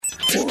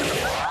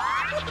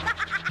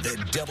The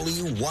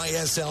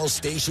WYSL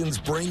stations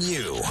bring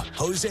you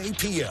Jose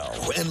Pio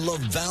and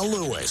Laval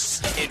Lewis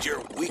and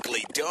your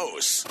weekly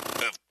dose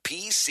of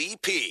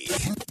PCP.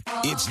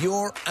 It's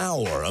your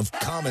hour of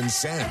common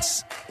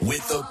sense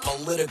with the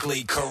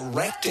politically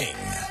correcting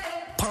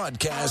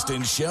podcast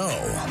and show.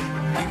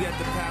 You got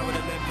the power to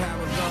let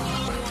power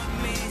go.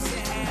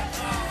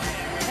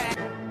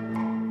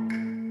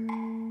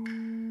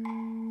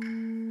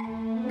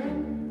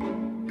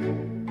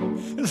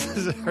 This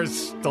is our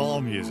stall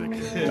music.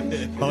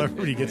 While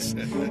everybody gets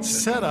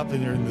set up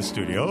and they're in the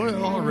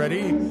studio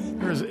already,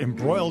 there's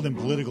embroiled in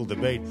political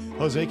debate.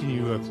 Jose, can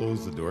you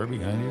close the door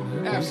behind you?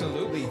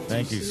 Absolutely.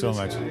 Thank you so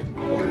much.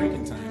 Puerto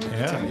Rican time.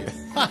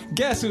 Yeah.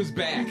 Guess who's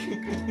back?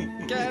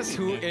 Guess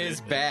who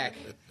is back?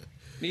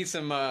 Need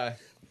some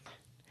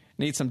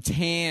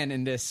tan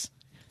in this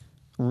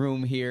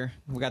room here.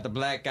 We got the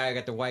black guy, we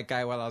got the white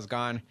guy while I was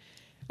gone.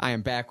 I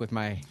am back with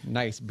my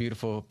nice,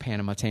 beautiful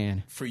Panama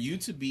tan. For you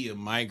to be a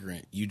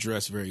migrant, you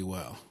dress very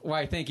well.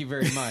 Why, thank you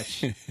very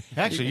much.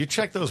 Actually, you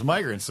check those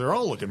migrants. They're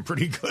all looking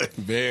pretty good.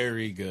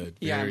 Very good.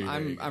 Yeah,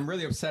 Very, I'm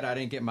really upset I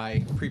didn't get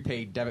my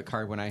prepaid debit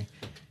card when I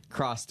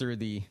crossed through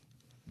the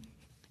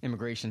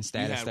immigration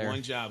status You had there.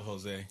 one job,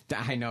 Jose.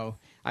 I know.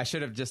 I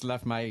should have just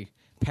left my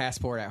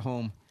passport at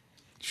home.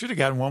 Should have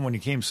gotten one when you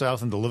came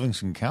south into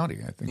Livingston County,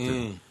 I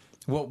think.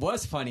 What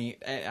was funny,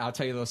 I'll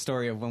tell you a little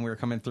story of when we were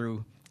coming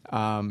through,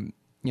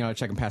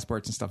 checking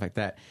passports and stuff like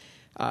that.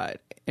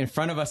 In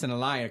front of us in a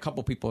line, a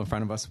couple people in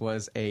front of us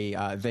was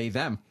a they,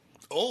 them.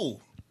 Oh.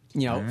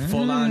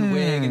 Full-on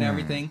wig and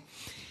everything.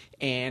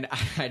 And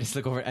I just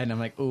look over and I'm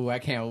like, ooh, I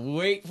can't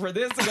wait for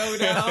this to go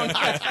down.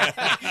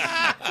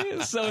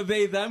 So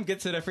they, them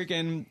get to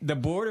the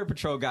border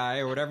patrol guy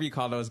or whatever you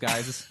call those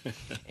guys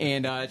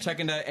and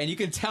checking and you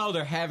can tell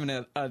they're having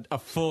a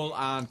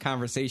full-on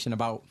conversation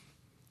about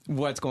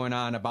what's going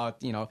on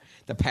about,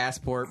 the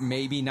passport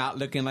maybe not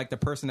looking like the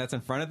person that's in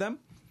front of them.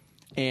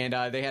 And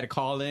they had to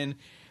call in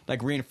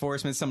like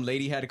reinforcements. Some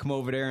lady had to come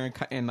over there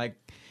and like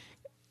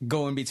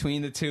go in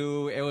between the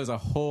two. It was a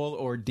whole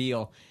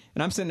ordeal.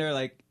 And I'm sitting there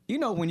like,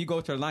 when you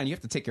go through a line, you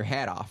have to take your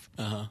hat off.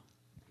 Uh-huh.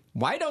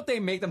 Why don't they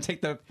make them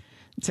take the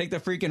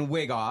freaking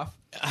wig off,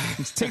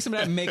 take some of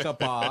that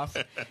makeup off,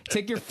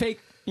 take your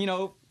fake,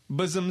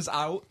 bosoms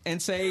out,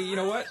 and say, you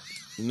know what?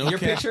 Your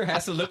picture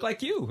has to look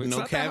like you. It's no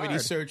not cavity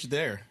search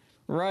there.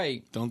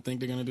 Right. Don't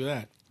think they're going to do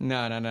that.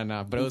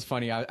 No. But it was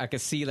funny. I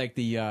could see like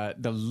the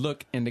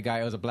look in the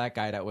guy. It was a black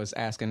guy that was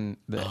asking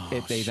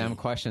them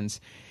questions.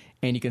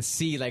 And you can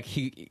see, like,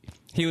 he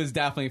was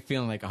definitely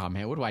feeling like, oh,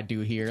 man, what do I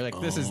do here?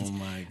 Like, this is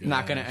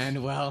not going to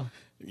end well.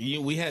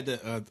 We had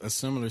a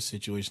similar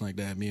situation like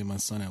that. Me and my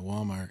son at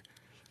Walmart,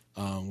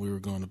 we were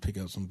going to pick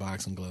up some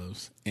boxing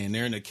gloves. And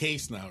they're in a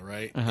case now,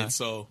 right? Uh-huh. And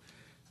so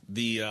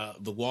the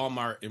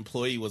Walmart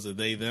employee was a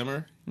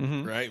they-themer,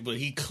 right? But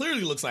he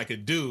clearly looks like a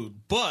dude.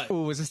 But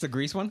oh, was this the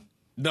Grease one?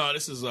 No,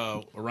 this is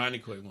a Ronnie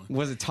Quake one.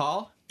 Was it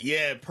tall?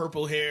 Yeah,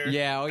 purple hair.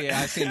 Yeah,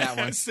 I've seen that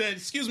one. I said,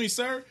 excuse me,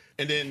 sir.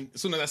 And then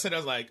as soon as I said it, I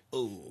was like,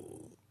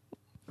 oh.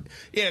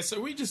 Yeah,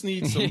 so we just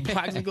need some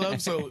boxing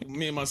gloves. So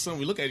me and my son,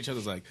 we look at each other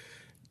like,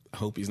 I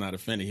hope he's not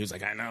offended. He was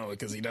like, I know,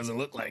 because he doesn't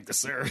look like the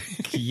sir.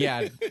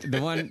 Yeah,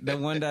 the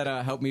one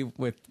that helped me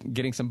with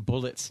getting some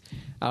bullets.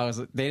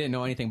 They didn't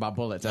know anything about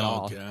bullets at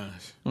all. Oh,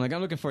 gosh. I'm like,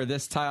 I'm looking for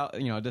this tile,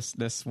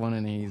 this one.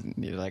 And he's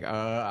like,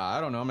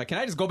 I don't know. I'm like, can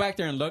I just go back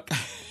there and look?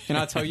 And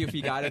I'll tell you if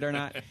you got it or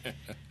not.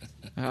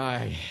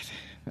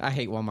 I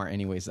hate Walmart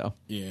anyways, though.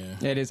 Yeah.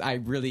 It is. I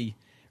really,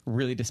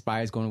 really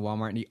despise going to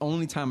Walmart. And the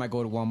only time I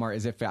go to Walmart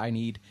is if I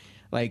need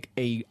like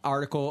a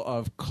article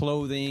of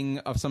clothing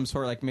of some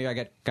sort. Like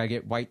maybe gotta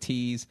get white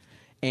tees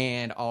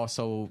and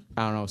also,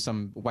 I don't know,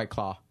 some White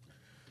Claw.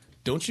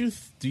 Do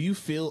you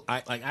feel,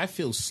 I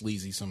feel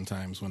sleazy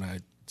sometimes when I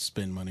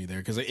spend money there,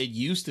 because it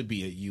used to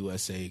be a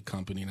USA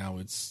company. Now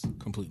it's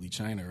completely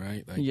China,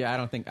 right? Like, yeah, I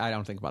don't think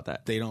about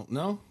that. They don't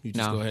know? You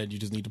just go ahead, you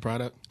just need the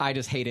product? I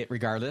just hate it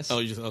regardless. Oh,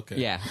 you just, okay.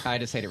 Yeah, I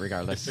just hate it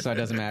regardless. So it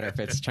doesn't matter if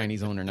it's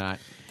Chinese owned or not.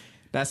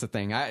 That's the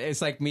thing.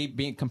 It's like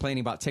me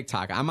complaining about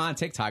TikTok. I'm on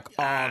TikTok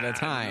all the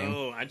time.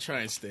 No, I try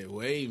and stay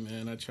away,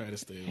 man. I try to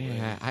stay away.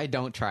 Yeah, I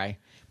don't try.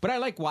 But I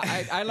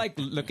like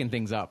looking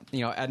things up.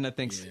 Edna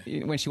thinks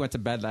when she went to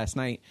bed last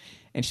night,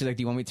 and she's like,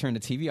 do you want me to turn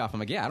the TV off? I'm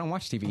like, yeah, I don't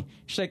watch TV.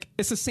 She's like,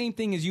 it's the same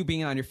thing as you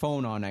being on your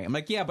phone all night. I'm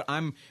like, yeah, but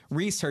I'm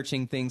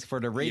researching things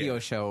for the radio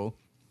show.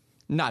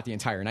 Not the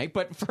entire night,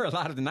 but for a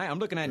lot of the night. I'm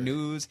looking at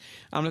news.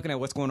 I'm looking at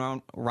what's going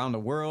on around the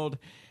world.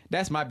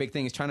 That's my big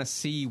thing, is trying to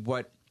see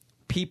what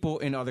people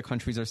in other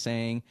countries are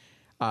saying,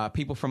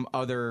 people from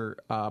other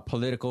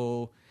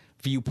political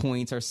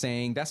viewpoints are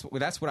saying. That's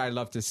what I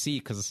love to see,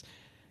 because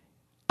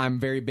I'm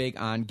very big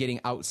on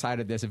getting outside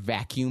of this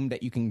vacuum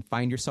that you can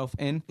find yourself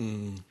in.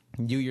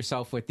 You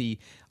yourself with the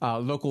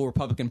local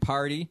Republican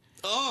Party.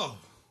 Oh,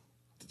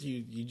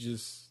 you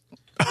just...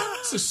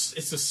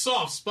 It's a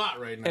soft spot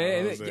right now,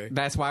 Jose.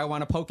 That's why I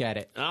want to poke at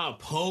it.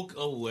 Poke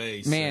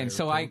away, man. Sir.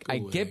 So I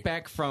get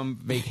back from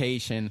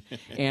vacation,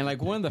 and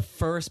like one of the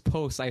first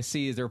posts I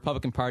see is the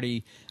Republican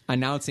Party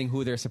announcing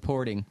who they're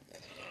supporting.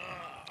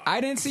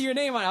 I didn't see your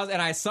name on it,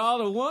 and I saw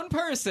the one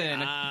person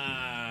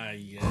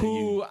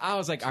who I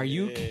was like, "Are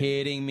you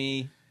kidding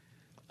me?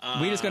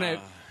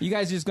 You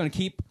guys just gonna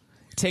keep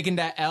taking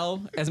that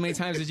L as many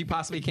times as you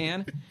possibly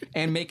can,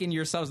 and making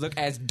yourselves look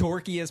as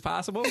dorky as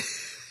possible."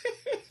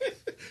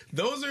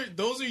 Those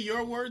are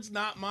your words,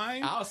 not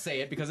mine. I'll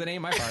say it because it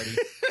ain't my party.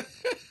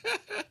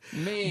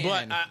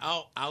 Man,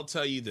 but I'll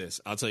tell you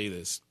this.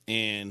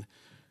 And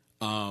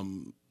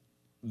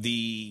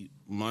the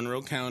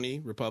Monroe County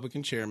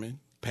Republican chairman,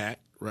 Pat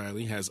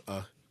Riley, has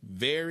a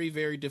very,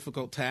 very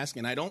difficult task,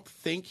 and I don't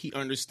think he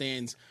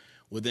understands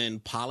within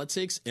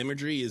politics,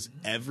 imagery is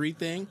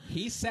everything.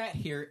 He sat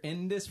here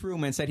in this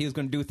room and said he was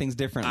going to do things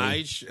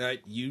differently.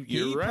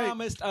 You're right. He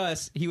promised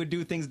us he would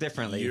do things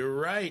differently. You're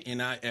right,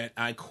 and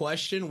I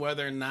question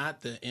whether or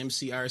not the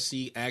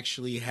MCRC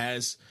actually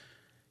has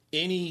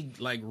any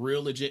like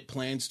real legit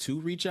plans to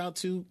reach out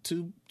to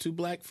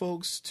black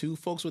folks, to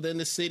folks within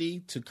the city,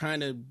 to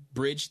kind of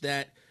bridge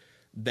that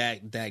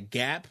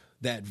gap,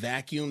 that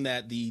vacuum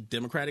that the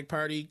Democratic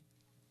Party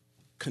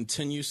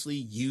continuously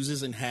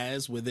uses and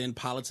has within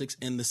politics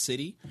in the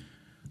city.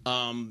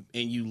 And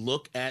you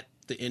look at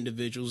the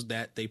individuals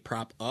that they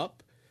prop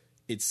up,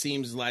 it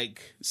seems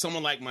like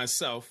someone like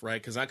myself,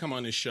 right? Because I come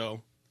on this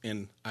show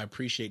and I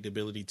appreciate the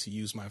ability to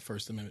use my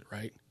First Amendment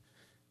right.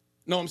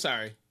 No, I'm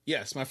sorry.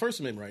 Yes, my First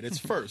Amendment right. It's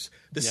first.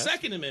 The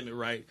Second Amendment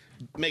right,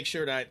 make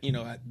sure that,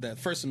 that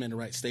First Amendment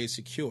right stays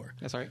secure.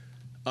 That's right.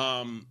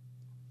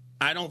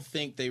 I don't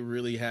think they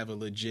really have a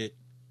legit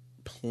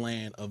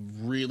plan of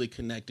really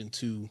connecting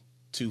to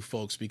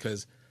folks,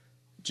 because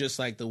just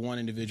like the one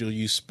individual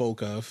you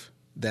spoke of,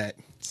 that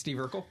Steve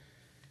Urkel,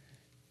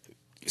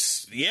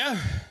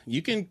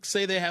 you can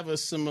say they have a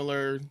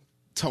similar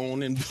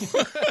tone and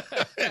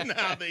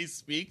how they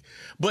speak,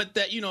 but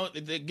that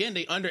again,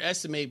 they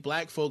underestimate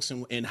black folks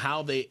and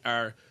how they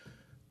are,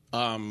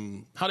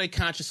 how they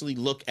consciously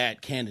look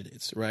at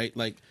candidates, right?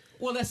 Like,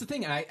 well, that's the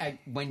thing. I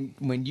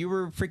when you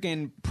were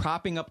freaking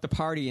propping up the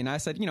party, and I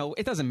said,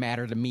 it doesn't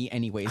matter to me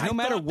anyways. No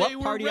matter what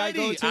party I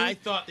go to, I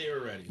thought they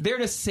were ready. They're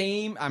the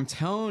same. I'm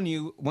telling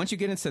you, once you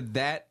get into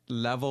that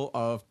level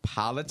of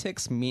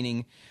politics,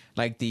 meaning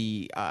like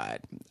the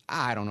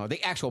the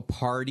actual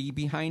party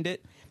behind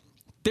it,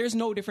 there's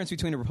no difference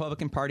between the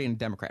Republican Party and the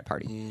Democrat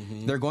Party.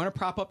 Mm-hmm. They're going to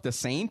prop up the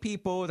same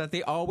people that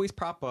they always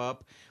prop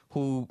up,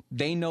 who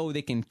they know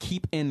they can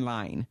keep in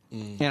line.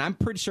 And I'm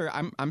pretty sure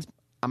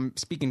I'm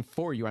speaking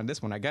for you on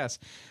this one, I guess.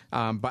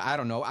 But I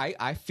don't know.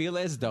 I feel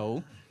as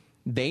though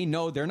they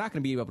know they're not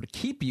going to be able to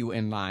keep you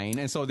in line.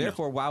 And so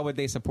therefore, why would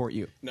they support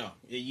you? No,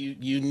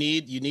 you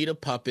need a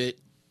puppet.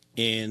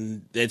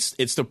 And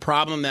it's the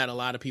problem that a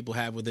lot of people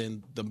have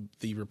within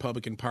the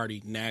Republican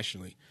Party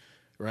nationally,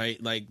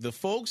 right? Like the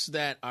folks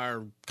that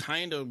are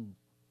kind of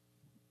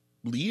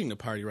leading the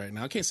party right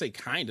now, I can't say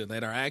kind of,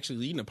 that are actually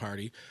leading the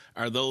party,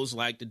 are those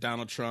like the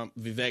Donald Trump,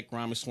 Vivek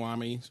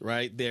Ramaswamy,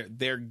 right?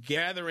 They're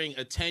gathering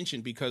attention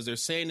because they're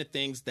saying the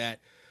things that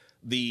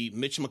the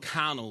Mitch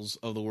McConnells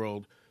of the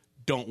world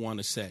don't want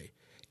to say.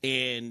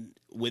 And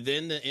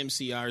within the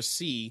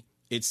MCRC,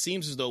 it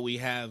seems as though we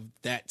have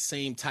that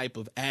same type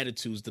of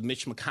attitudes, the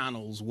Mitch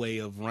McConnell's way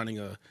of running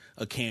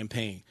a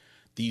campaign.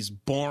 These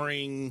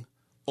boring,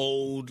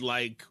 old,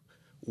 like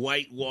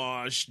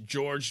whitewashed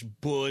George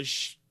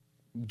Bush,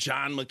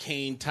 John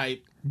McCain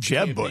type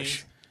Jeb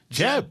Bush.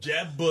 Jeb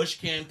Bush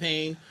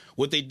campaign.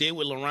 What they did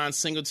with Laron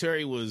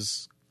Singletary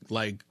was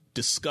like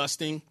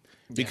disgusting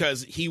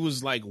because he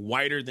was like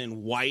whiter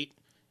than white,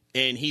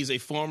 and he's a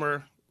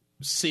former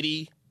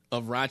city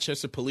of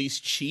Rochester police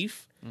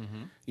chief.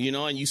 Mm-hmm.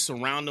 And you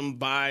surround him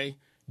by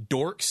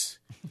dorks.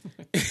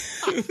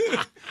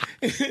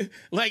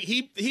 Like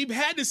he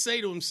had to say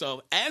to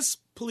himself, as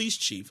police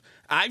chief,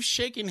 I've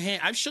shaken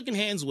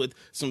hands with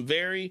some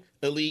very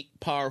elite,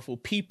 powerful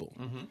people.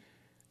 Mm-hmm.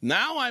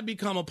 Now I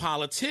become a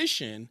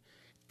politician,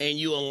 and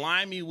you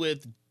align me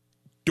with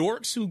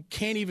dorks who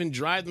can't even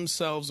drive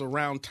themselves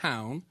around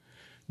town,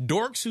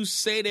 dorks who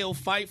say they'll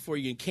fight for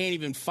you and can't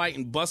even fight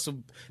and they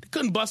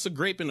couldn't bust a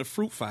grape in a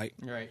fruit fight.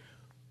 Right.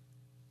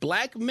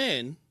 Black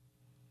men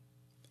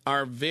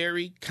are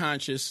very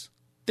conscious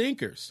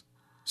thinkers.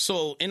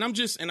 So, and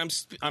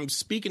I'm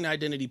speaking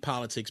identity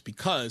politics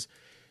because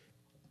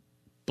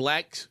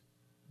blacks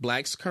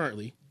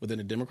currently within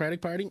the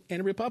Democratic Party and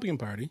the Republican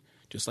Party,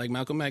 just like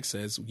Malcolm X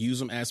says, use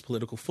them as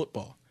political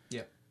football.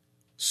 Yeah.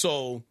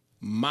 So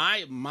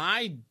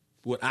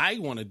what I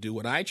want to do,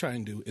 what I try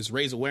and do, is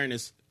raise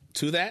awareness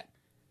to that,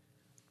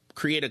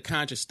 create a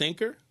conscious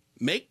thinker,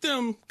 make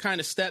them kind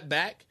of step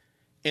back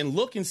and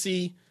look and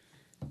see,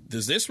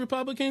 does this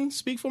Republican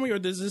speak for me, or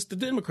does this the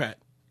Democrat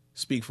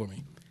speak for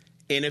me?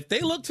 And if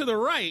they look to the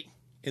right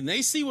and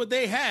they see what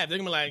they have, they're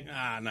going to be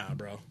like, nah,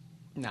 bro.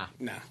 Nah.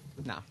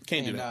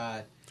 Can't do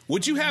that.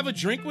 Would you have a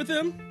drink with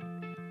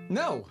them?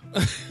 No.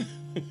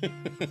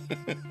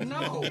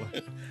 No.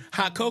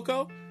 Hot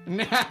cocoa?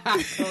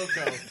 Hot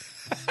cocoa.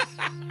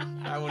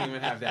 I wouldn't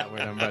even have that with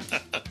him,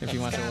 but if he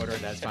wants to order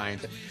it, that's fine.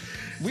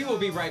 We will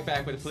be right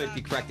back with the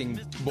Politically Correcting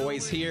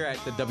Boys here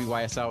at the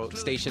WYSL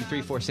station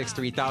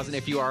 346-3000.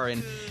 If you are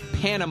in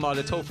Panama,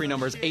 the toll-free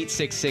number is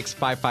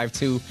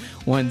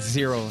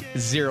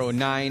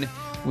 866-552-1009.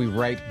 We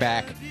right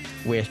back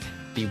with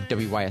the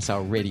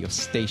WYSL radio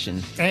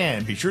station.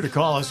 And be sure to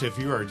call us if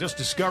you are just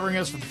discovering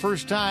us for the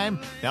first time.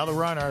 Now that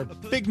we're on our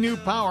big new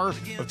power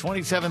of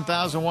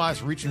 27,000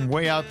 watts, reaching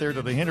way out there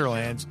to the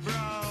hinterlands,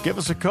 give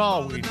us a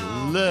call. We'd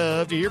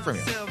love to hear from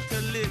you.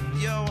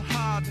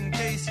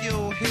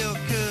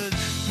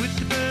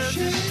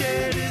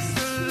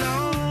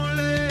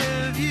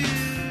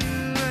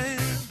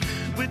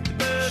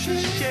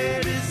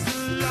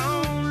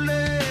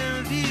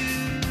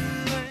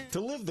 To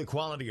live the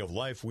quality of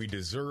life we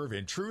deserve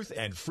in truth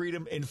and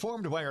freedom,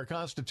 informed by our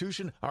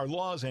Constitution, our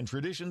laws, and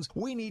traditions,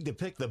 we need to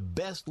pick the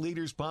best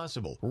leaders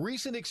possible.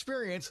 Recent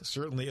experience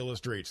certainly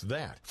illustrates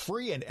that.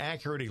 Free and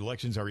accurate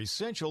elections are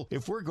essential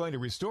if we're going to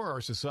restore our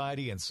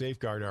society and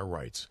safeguard our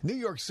rights. New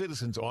York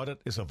Citizens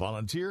Audit is a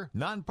volunteer,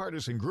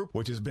 nonpartisan group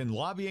which has been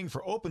lobbying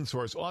for open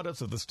source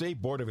audits of the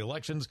State Board of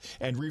Elections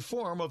and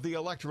reform of the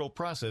electoral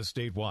process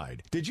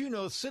statewide. Did you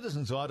know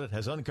Citizens Audit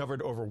has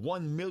uncovered over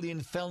 1 million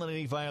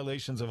felony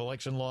violations of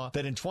election law?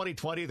 That in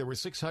 2020 there were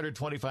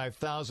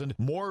 625,000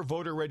 more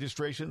voter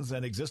registrations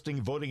than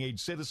existing voting age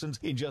citizens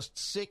in just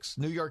 6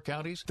 New York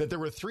counties? That there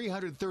were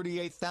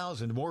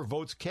 338,000 more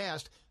votes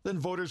cast than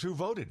voters who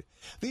voted?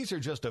 These are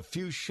just a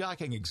few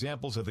shocking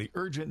examples of the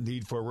urgent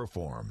need for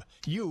reform.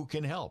 You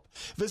can help.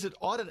 Visit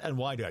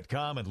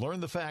auditny.com and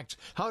learn the facts,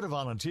 how to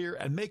volunteer,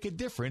 and make a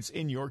difference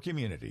in your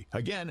community.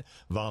 Again,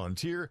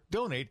 volunteer,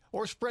 donate,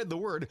 or spread the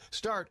word.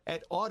 Start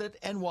at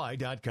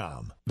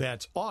auditny.com.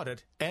 That's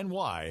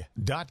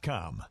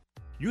auditny.com.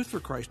 Youth for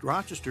Christ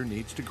Rochester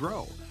needs to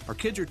grow. Our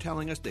kids are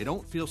telling us they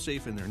don't feel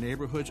safe in their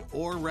neighborhoods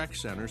or rec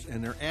centers,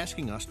 and they're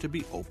asking us to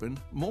be open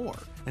more.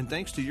 And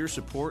thanks to your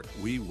support,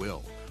 we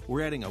will.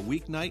 We're adding a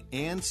weeknight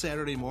and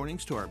Saturday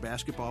mornings to our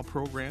basketball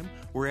program.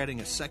 We're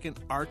adding a second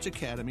Arts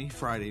Academy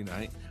Friday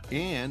night.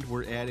 And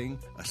we're adding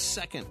a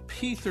second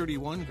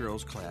P31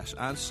 girls class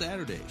on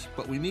Saturdays.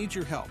 But we need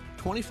your help.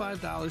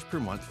 $25 per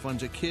month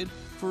funds a kid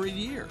for a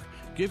year.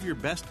 Give your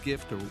best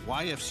gift to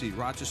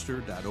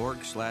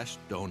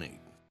yfcrochester.org/donate.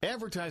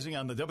 Advertising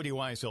on the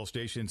WYSL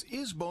stations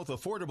is both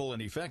affordable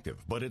and effective,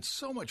 but it's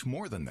so much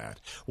more than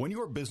that. When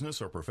your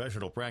business or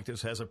professional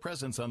practice has a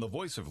presence on the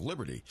Voice of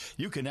Liberty,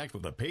 you connect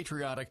with a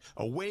patriotic,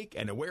 awake,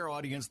 and aware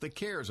audience that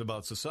cares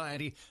about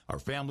society, our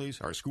families,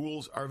 our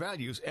schools, our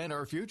values, and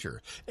our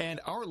future.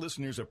 And our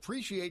listeners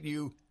appreciate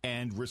you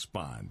and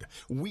respond.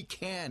 We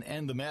can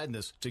end the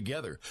madness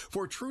together.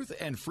 For truth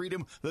and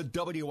freedom, the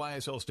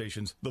WYSL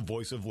stations, the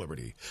Voice of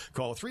Liberty.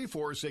 Call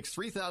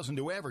 346-3000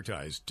 to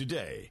advertise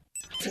today.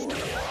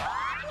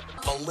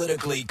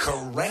 Politically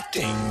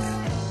correcting.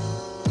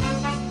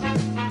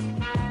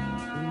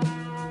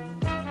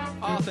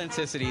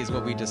 Authenticity is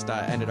what we just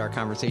ended our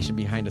conversation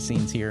behind the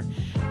scenes here.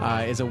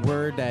 Is a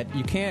word that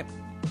you can't,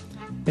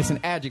 it's an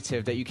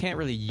adjective that you can't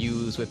really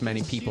use with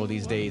many people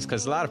these days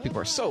because a lot of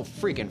people are so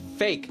freaking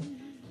fake.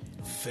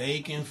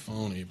 Fake and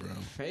phony, bro.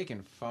 Fake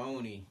and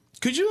phony.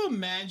 Could you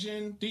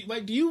imagine, do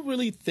you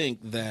really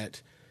think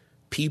that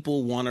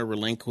people want to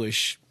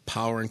relinquish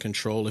power and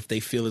control if they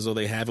feel as though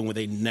they haven't when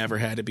they never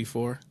had it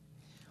before?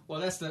 Well,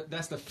 that's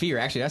the fear.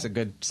 Actually, that's a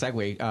good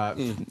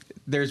segue.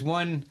 There's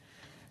one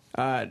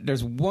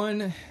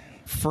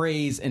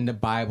phrase in the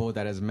Bible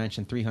that is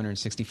mentioned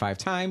 365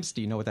 times.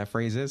 Do you know what that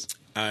phrase is?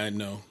 I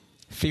know.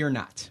 Fear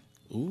not.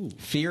 Ooh.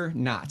 Fear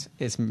not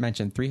is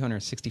mentioned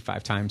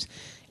 365 times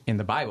in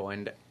the Bible.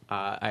 And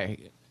I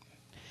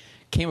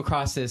came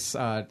across this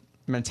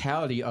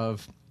mentality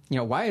of,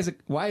 why is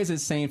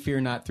it saying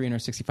fear not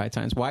 365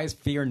 times? Why is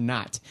fear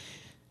not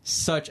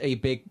such a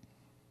big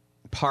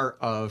part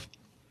of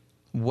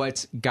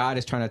what God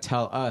is trying to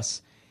tell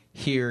us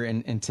here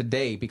and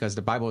today? Because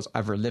the Bible is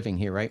ever living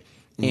here, right?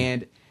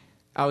 And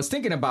I was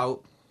thinking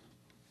about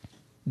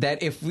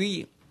that if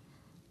we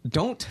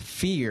don't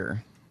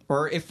fear,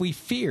 or if we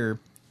fear,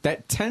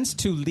 that tends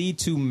to lead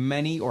to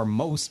many or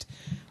most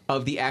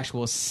of the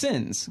actual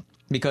sins,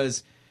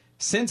 because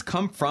sins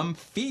come from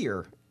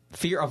fear.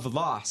 Fear of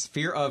loss,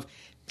 fear of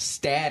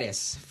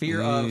status,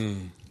 fear of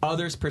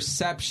others'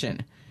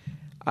 perception.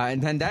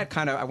 And then that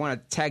I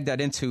want to tag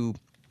that into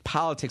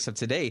politics of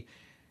today.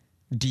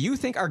 Do you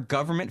think our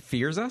government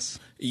fears us?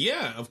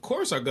 Yeah, of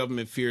course our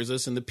government fears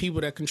us, and the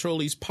people that control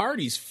these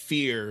parties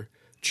fear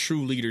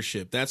true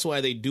leadership. That's why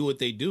they do what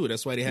they do.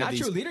 That's why they have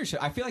true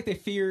leadership. I feel like they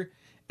fear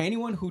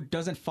anyone who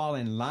doesn't fall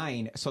in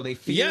line. So they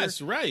fear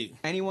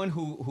anyone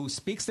who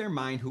speaks their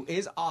mind, who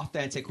is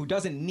authentic, who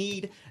doesn't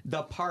need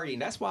the party.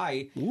 And that's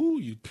why... Ooh,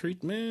 you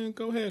treat, man.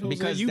 Go ahead, Jose.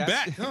 Because you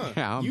back, huh?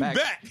 Yeah, I'm you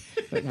back.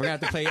 We're going to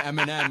have to play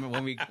Eminem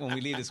when we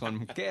leave this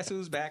one. Guess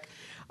who's back?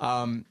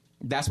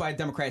 That's why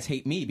Democrats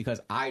hate me, because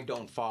I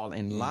don't fall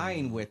in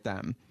line with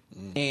them.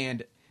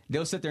 And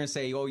they'll sit there and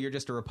say, oh, you're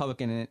just a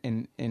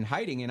Republican in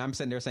hiding. And I'm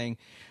sitting there saying,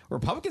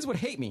 Republicans would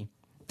hate me.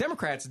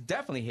 Democrats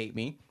definitely hate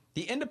me.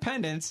 The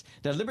independents,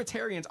 the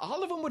libertarians,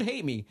 all of them would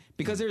hate me,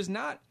 because there's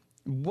no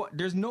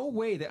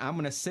way that I'm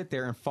going to sit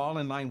there and fall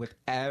in line with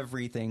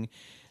everything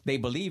they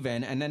believe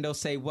in. And then they'll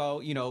say,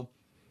 well,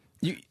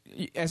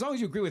 as long as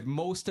you agree with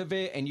most of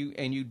it and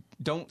you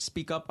don't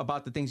speak up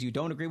about the things you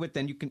don't agree with,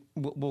 then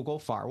we'll go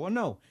far. Well,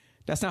 no,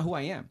 that's not who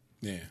I am.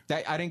 Yeah.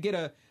 I didn't get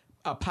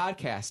a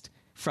podcast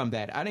from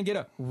that. I didn't get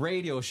a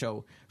radio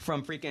show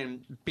from freaking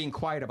being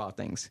quiet about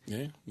things.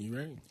 Yeah, you're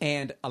right.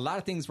 And a lot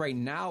of things right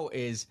now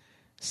is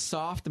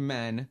soft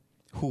men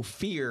who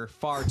fear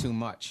far too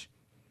much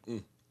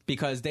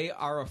because they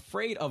are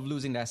afraid of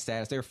losing that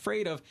status. They're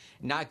afraid of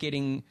not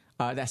getting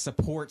that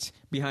support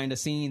behind the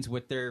scenes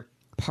with their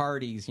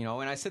parties, you know.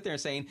 And I sit there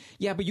saying,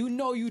 yeah, but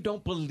you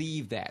don't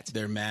believe that.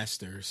 They're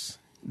masters.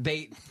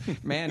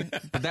 Man,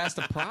 but that's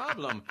the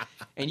problem.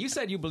 And you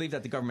said you believe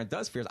that the government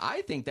does fear us.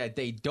 I think that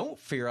they don't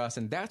fear us,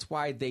 and that's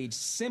why they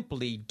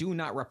simply do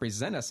not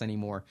represent us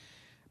anymore.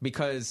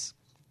 Because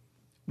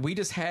we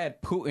just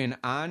had Putin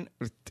on.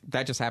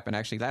 That just happened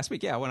actually last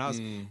week. Yeah, when I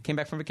came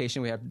back from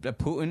vacation, we had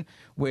Putin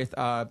with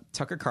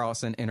Tucker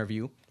Carlson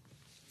interview.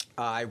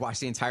 I watched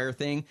the entire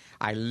thing.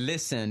 I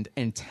listened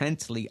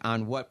intently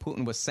on what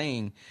Putin was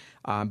saying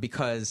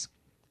because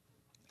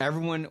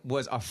everyone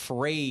was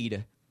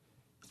afraid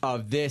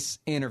of this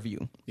interview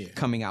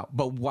coming out.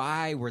 But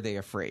why were they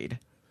afraid?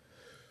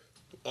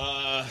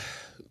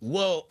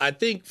 Well, I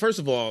think, first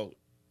of all,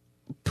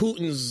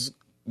 Putin's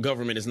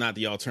government is not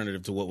the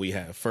alternative to what we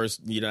have.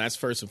 First, that's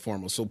first and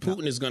foremost. So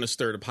Putin is going to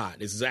stir the pot.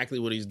 It's exactly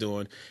what he's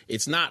doing.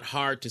 It's not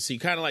hard to see,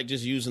 kind of like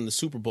just using the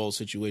Super Bowl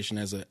situation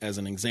as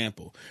an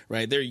example,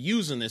 right? They're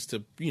using this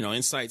to,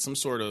 incite some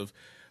sort of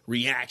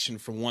reaction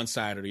from one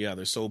side or the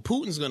other. So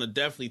Putin's going to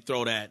definitely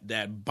throw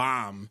that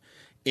bomb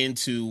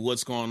into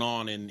what's going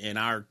on in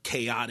our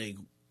chaotic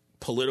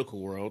political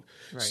world.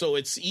 Right. So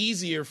it's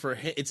easier for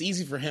him. It's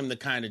easy for him to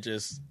kind of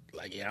just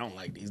like, I don't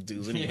like these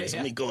dudes anyways.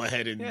 Let me go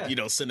ahead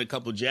and send a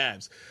couple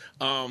jabs.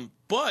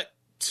 But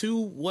to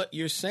what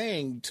you're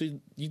saying,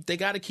 they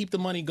got to keep the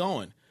money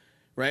going,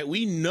 right?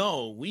 We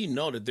know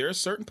that there are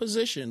certain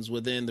positions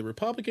within the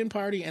Republican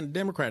Party and the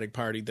Democratic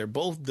Party. They're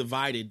both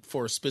divided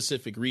for a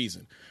specific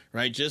reason,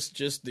 right?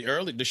 Just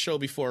the show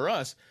before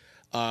us.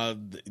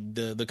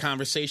 The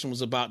conversation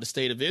was about the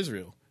state of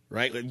Israel,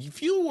 right?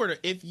 If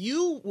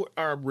you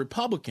are a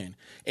Republican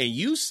and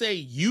you say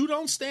you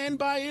don't stand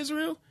by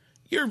Israel,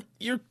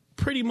 you're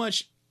pretty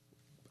much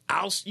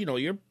out.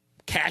 You're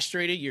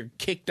castrated. You're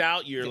kicked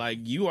out. You're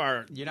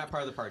not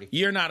part of the party.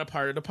 You're not a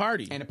part of the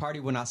party, and the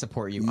party will not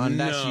support you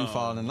unless you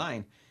fall in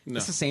line. No.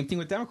 It's the same thing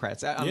with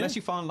Democrats. Unless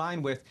you fall in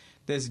line with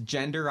this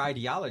gender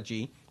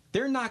ideology,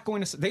 they're not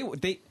going to.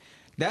 They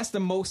That's the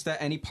most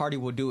that any party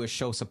will do is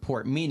show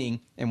support.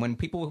 Meaning, and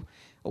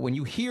when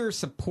you hear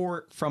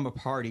support from a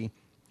party,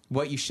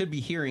 what you should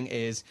be hearing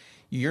is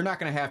you're not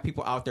going to have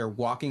people out there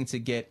walking to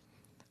get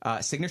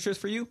signatures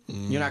for you.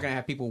 You're not going to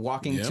have people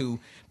walking to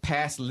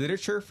pass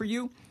literature for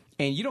you.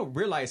 And you don't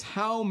realize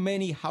how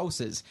many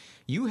houses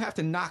you have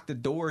to knock the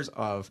doors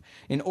of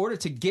in order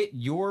to get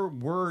your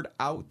word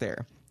out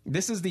there.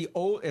 This is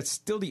it's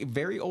still the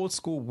very old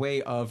school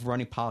way of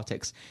running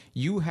politics.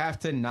 You have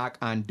to knock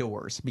on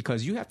doors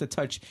because you have to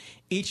touch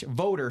each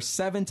voter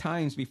 7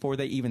 times before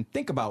they even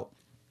think about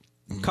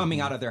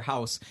coming out of their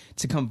house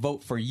to come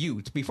vote for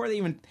you, before they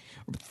even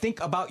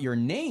think about your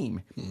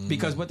name.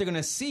 Because what they're going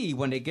to see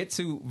when they get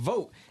to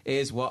vote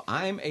is, well,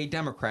 I'm a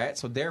Democrat,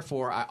 so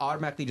therefore I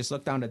automatically just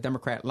look down the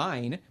Democrat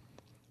line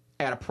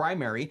at a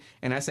primary,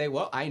 and I say,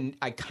 well, I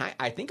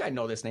think I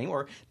know this name,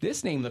 or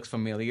this name looks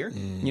familiar.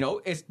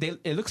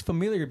 It looks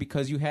familiar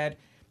because you had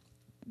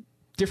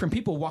different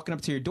people walking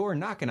up to your door and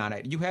knocking on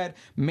it. You had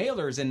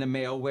mailers in the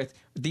mail with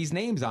these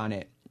names on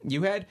it.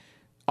 You had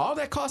all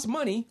that costs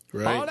money.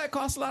 Right. All that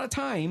costs a lot of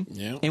time.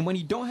 Yeah. And when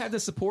you don't have the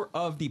support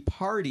of the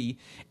party,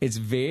 it's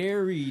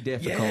very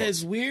difficult. Yeah,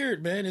 it's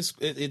weird, man.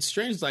 It's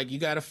strange. It's like you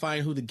got to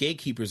find who the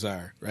gatekeepers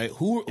are, right?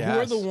 Who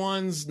are the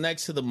ones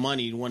next to the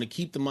money who want to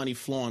keep the money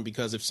flowing?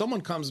 Because if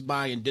someone comes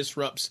by and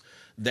disrupts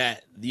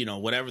that,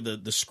 whatever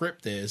the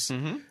script is,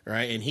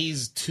 right, and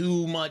he's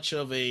too much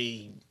of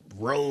a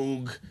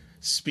rogue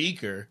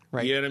speaker,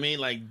 right? You know what I mean?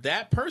 Like,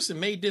 that person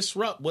may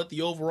disrupt what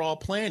the overall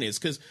plan is.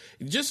 Because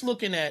just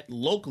looking at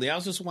locally, I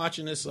was just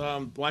watching this,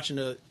 watching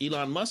the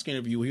Elon Musk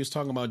interview where he was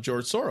talking about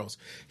George Soros.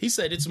 He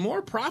said it's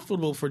more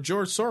profitable for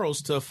George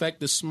Soros to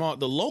affect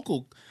the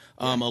local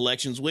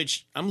elections,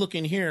 which I'm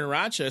looking here in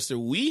Rochester.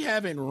 We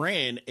haven't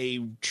ran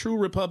a true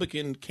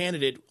Republican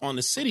candidate on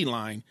the city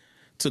line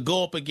to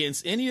go up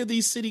against any of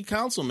these city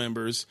council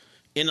members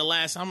in the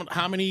last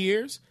how many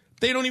years?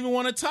 They don't even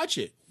want to touch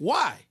it.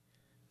 Why?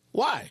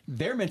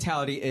 Their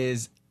mentality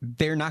is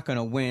they're not going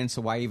to win,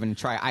 so why even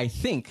try? I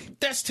think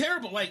that's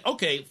terrible. Like,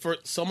 okay, for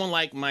someone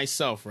like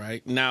myself,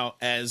 right now,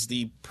 as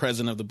the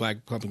president of the Black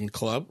Republican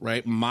Club,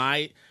 right,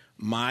 my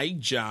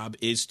job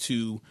is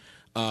to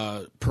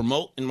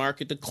promote and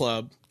market the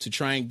club to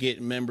try and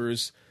get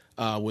members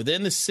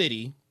within the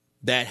city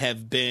that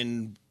have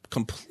been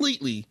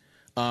completely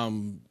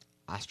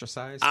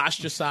ostracized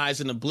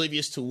and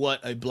oblivious to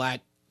what a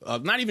black.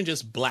 Not even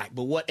just black,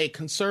 but what a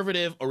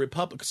conservative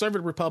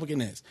Republican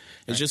is.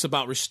 It's just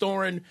about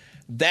restoring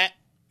that,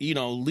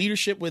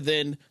 leadership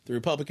within the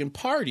Republican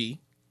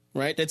Party,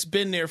 right? That's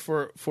been there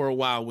for a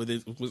while when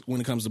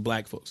it comes to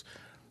black folks.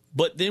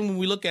 But then when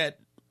we look at,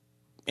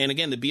 and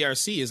again, the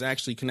BRC is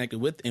actually connected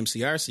with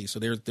MCRC, so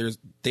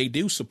they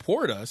do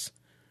support us,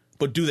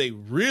 but do they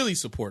really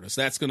support us?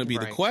 That's going to be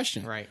the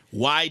question. Right.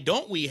 Why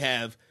don't we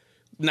have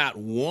not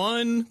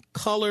one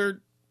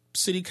colored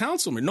city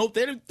councilman? No,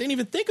 they didn't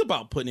even think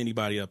about putting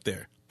anybody up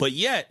there. But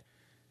yet,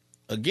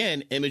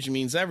 again, image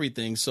means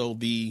everything. So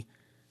the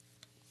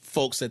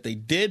folks that they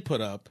did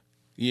put up,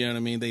 you know what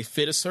I mean, they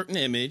fit a certain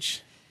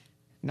image.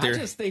 Not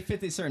just they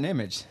fit a certain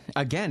image.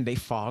 Again, they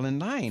fall in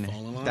line.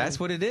 That's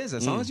what it is.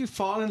 As long as you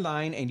fall in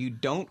line and you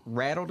don't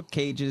rattle the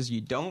cages, you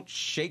don't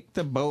shake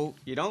the boat,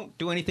 you don't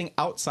do anything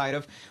outside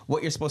of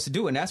what you're supposed to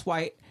do. And that's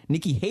why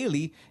Nikki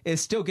Haley is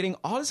still getting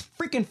all this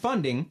freaking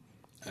funding,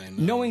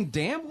 knowing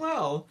damn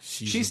well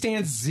she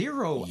stands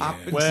zero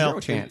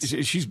chance.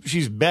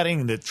 She's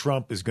betting that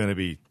Trump is going to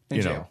be,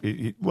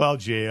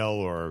 jail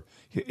or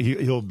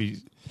he'll be.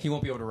 He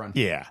won't be able to run.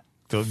 Yeah.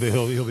 So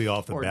he'll be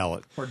off the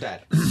ballot, or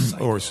dead,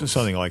 or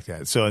something like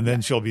that. So and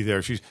then she'll be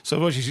there. She's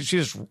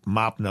just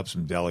mopping up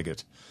some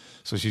delegates,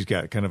 so she's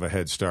got kind of a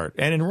head start.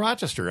 And in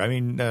Rochester, I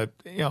mean,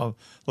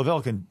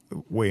 Lavelle can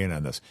weigh in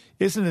on this.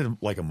 Isn't it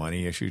like a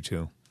money issue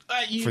too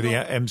for the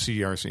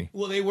MCRC?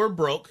 Well, they were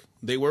broke.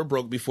 They were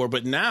broke before,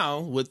 but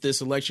now with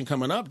this election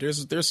coming up,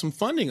 there's some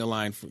funding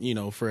aligned,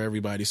 for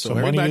everybody. So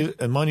everybody,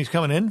 money's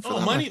coming in.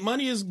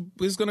 Money is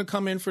going to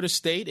come in for the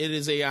state. It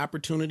is a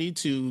opportunity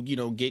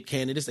to get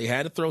candidates. They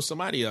had to throw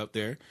somebody out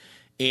there,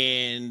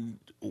 and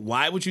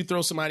why would you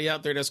throw somebody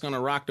out there that's going to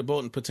rock the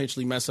boat and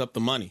potentially mess up the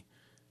money,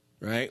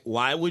 right?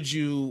 Why would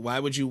you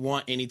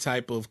want any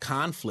type of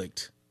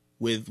conflict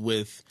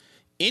with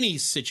any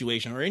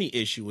situation or any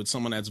issue with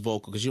someone that's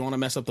vocal? Because you want to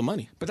mess up the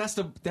money. But that's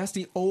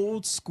the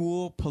old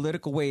school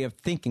political way of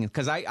thinking.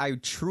 Because I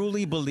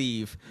truly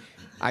believe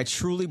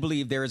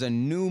there is a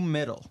new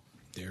middle.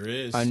 There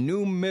is a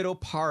new middle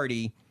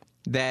party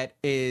that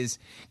is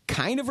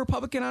kind of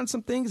Republican on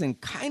some things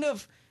and kind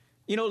of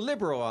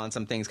liberal on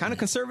some things, kind of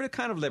conservative,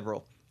 kind of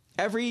liberal.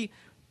 Every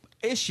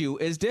issue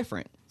is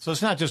different. So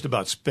it's not just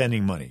about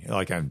spending money,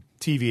 like on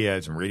TV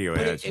ads and radio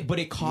ads. But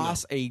it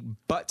costs a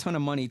butt ton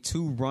of money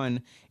to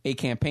run a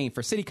campaign.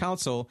 For city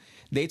council,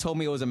 they told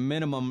me it was a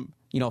minimum,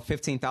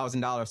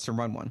 $15,000 to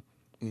run one.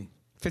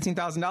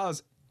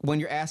 $15,000, when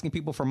you're asking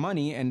people for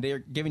money and they're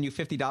giving you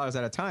 $50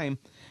 at a time,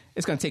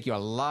 it's going to take you a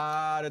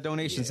lot of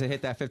donations to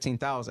hit that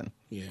 $15,000.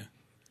 Yeah.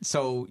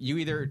 So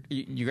you're going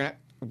to,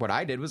 what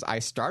I did was I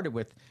started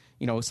with,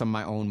 some of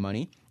my own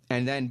money,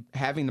 and then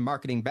having the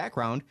marketing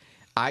background,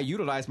 I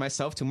utilized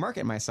myself to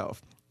market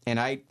myself. And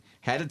I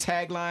had a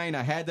tagline,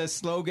 I had the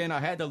slogan, I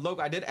had the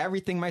logo, I did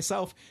everything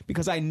myself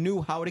because I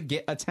knew how to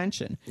get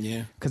attention.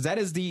 Yeah. Because that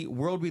is the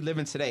world we live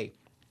in today.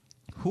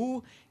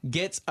 Who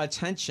gets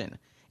attention?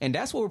 And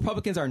that's what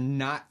Republicans are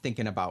not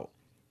thinking about.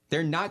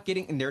 They're not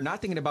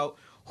thinking about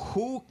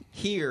who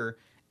here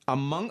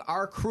among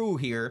our crew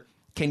here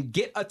can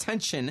get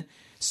attention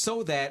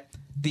so that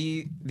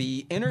the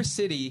inner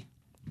city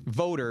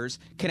voters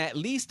can at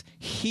least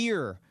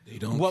hear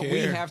what we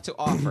have to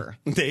offer.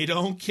 They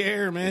don't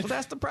care, man. Well,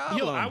 that's the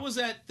problem. I was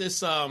at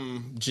this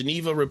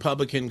Geneva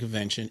Republican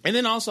convention, and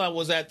then also I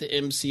was at the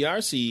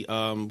MCRC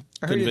convention.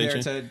 I heard you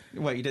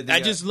there you did. I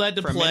just led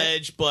the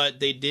pledge, but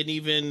they didn't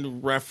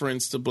even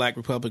reference the Black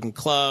Republican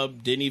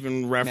Club. Didn't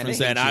even reference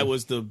that I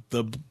was the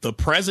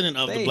president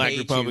of the Black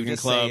Republican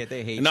Club.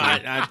 They hate no, you.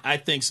 I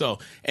think so.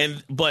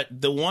 But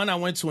the one I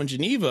went to in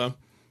Geneva.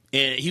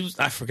 And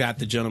I forgot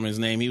the gentleman's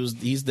name.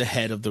 He's the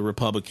head of the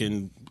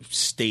Republican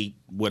state,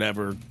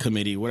 whatever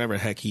committee, whatever the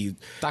heck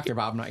Dr.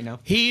 Bob, not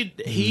He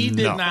did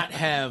not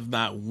have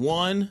not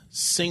one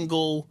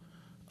single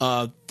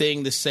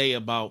thing to say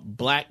about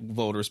black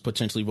voters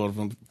potentially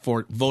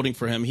voting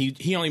for him.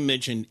 He only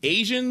mentioned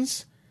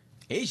Asians,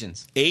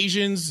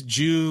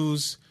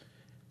 Jews,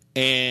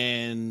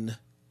 and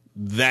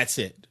that's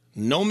it.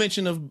 No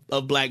mention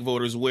of black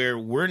voters, where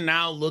we're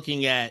now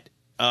looking at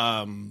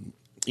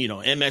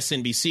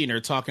MSNBC, and they're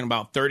talking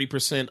about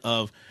 30%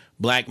 of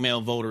black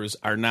male voters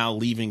are now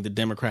leaving the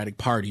Democratic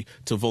Party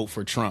to vote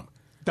for Trump.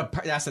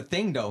 That's the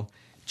thing, though.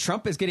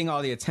 Trump is getting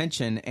all the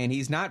attention, and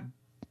he's not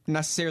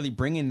necessarily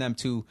bringing them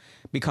to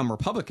become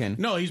Republican.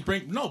 No,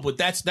 but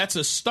that's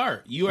a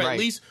start. You are at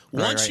least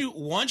once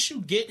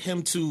you get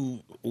him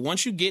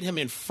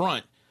in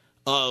front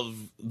of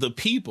the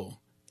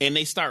people, and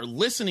they start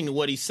listening to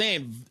what he's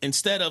saying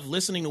instead of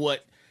listening to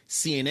what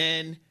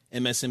CNN,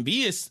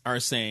 MSNBC are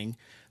saying.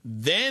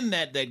 Then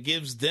that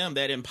gives them,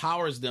 that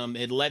empowers them.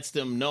 It lets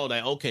them know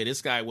that, okay,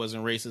 this guy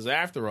wasn't racist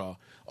after all.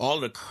 All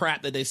the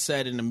crap that they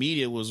said in the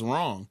media was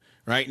wrong.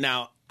 Right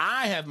now,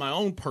 I have my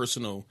own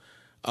personal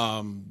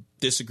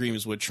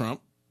disagreements with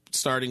Trump,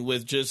 starting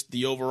with just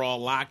the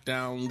overall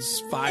lockdowns,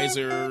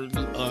 Pfizer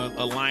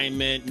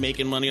alignment,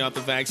 making money off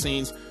the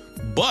vaccines.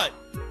 But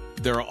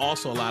there are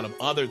also a lot of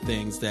other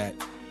things that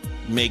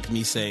make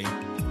me say,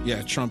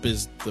 yeah, Trump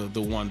is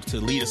the one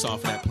to lead us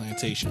off that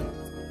plantation.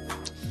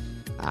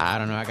 I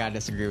don't know. I gotta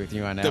disagree with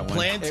you on that. The one.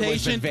 plantation.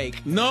 It was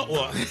Vivek. No,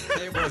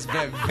 it was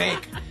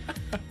Vivek.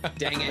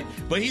 Dang it!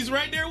 But he's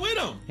right there with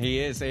him. He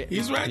is.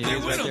 He's right there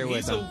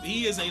with him.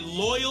 He is a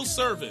loyal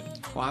servant.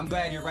 Well, I'm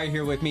glad you're right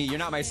here with me. You're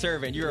not my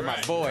servant. You're my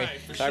Right, boy. right,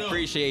 for So I sure.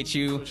 appreciate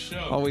you For sure.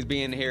 always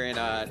being here and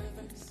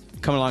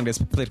coming along this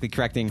politically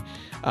correcting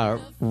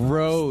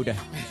road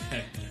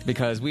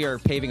because we are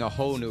paving a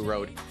whole new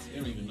road.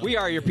 We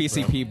are your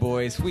PCP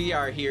boys. We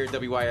are here,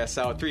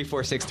 WYSL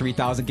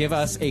 346-3000. Give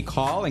us a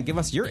call and give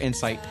us your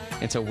insight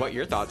into what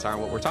your thoughts are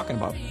and what we're talking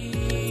about.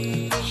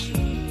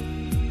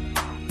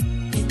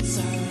 It's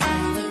our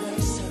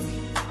anniversary.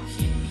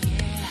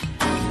 Yeah,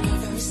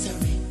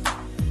 anniversary.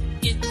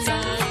 It's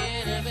our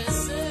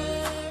anniversary.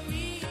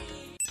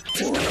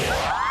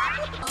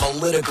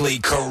 Politically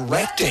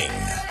correcting.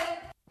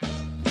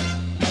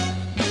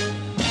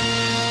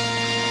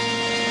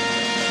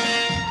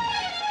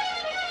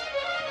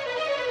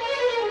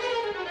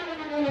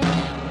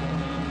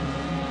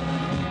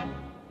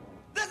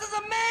 This is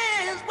a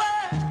man's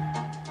world.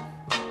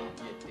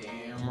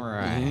 Damn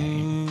right.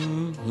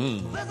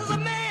 This is a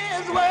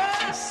man's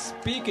world.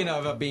 Speaking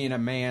of it being a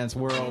man's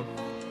world,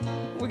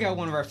 we got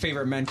one of our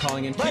favorite men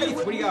calling in. Keith,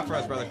 what do you got for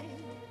us, brother?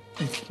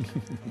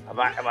 Am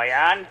I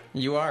on?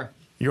 You are.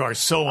 You are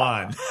so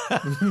on.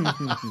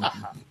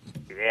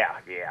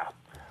 Yeah.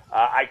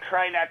 I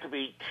try not to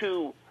be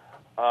too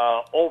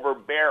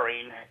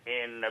overbearing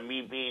in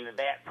me being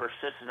that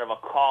persistent of a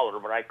caller,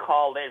 but I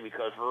called in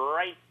because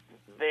right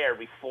there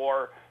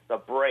before the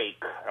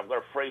break, I'm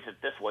going to phrase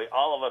it this way,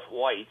 all of us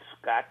whites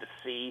got to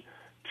see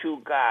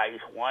two guys,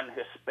 one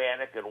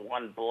Hispanic and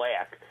one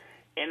black,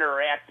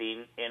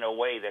 interacting in a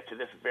way that to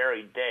this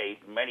very day,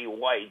 many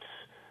whites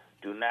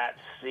do not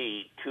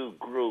see two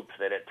groups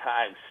that at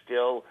times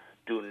still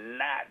do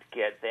not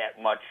get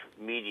that much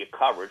media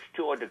coverage.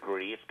 To a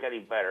degree, it's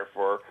getting better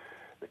for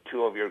the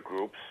two of your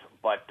groups,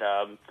 but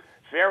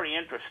it's very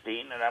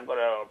interesting, and I'm going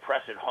to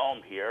press it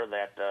home here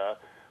that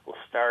we'll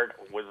start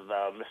with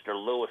Mr.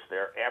 Lewis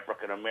there,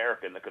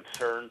 African-American, the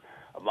concern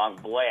among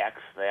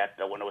blacks that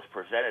when it was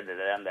presented to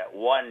them that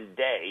one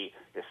day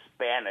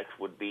Hispanics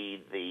would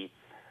be the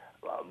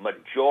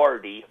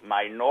majority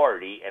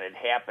minority, and it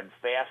happened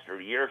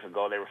faster. Years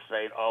ago, they were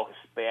saying,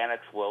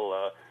 Hispanics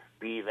will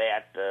be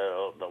that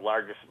the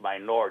largest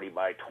minority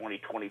by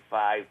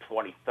 2025,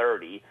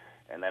 2030,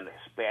 and then the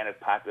Hispanic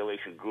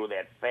population grew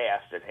that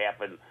fast. It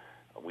happened,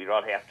 we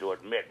don't have to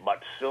admit,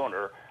 much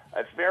sooner.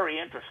 It's very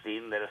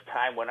interesting that as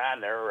time went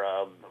on there,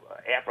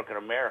 African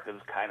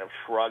Americans kind of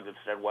shrugged and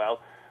said,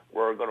 well,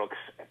 we're going to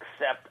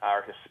accept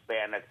our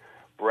Hispanic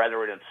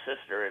brethren and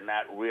sister and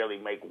not really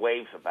make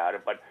waves about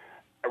it. But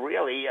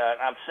really,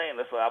 I'm saying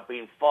this without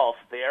being false,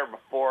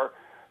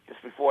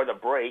 just before the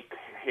break,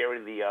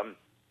 hearing the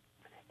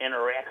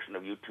interaction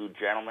of you two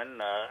gentlemen,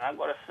 I'm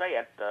going to say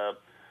it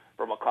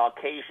from a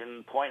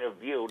Caucasian point of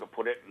view, to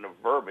put it in the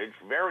verbiage,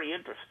 very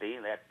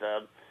interesting that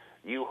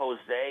you,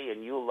 Jose,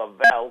 and you,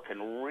 Lavelle,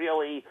 can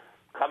really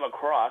come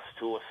across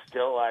to a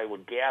still, I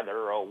would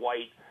gather, a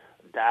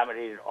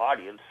white-dominated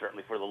audience,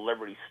 certainly for the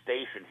Liberty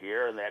Station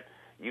here, and that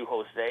you,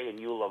 Jose, and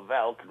you,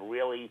 Lavelle, can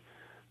really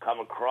come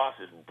across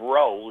as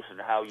bros and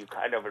how you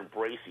kind of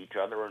embrace each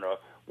other in a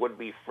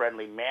would-be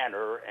friendly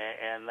manner,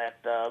 and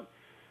that,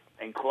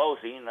 in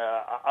closing,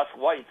 us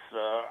whites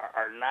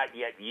are not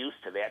yet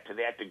used to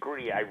that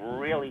degree. I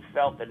really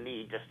felt the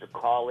need just to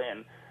call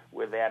in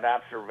with that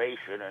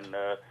observation and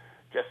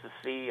just to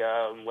see,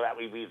 without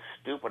me being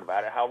stupid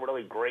about it, how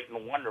really great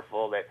and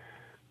wonderful that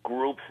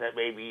groups that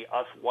maybe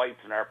us whites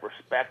in our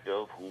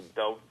perspective who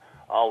don't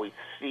always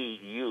see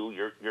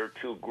your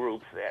two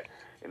groups, that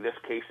in this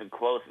case, in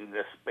closing,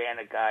 the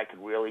Hispanic guy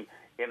can really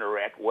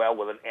interact well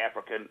with an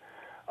African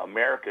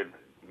American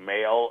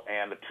male,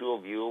 and the two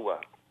of you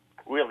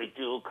really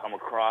do come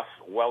across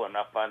well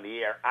enough on the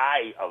air.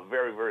 I, a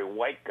very, very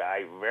white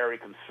guy, very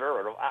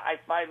conservative, I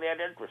find that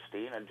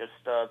interesting, and just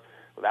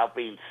without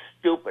being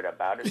stupid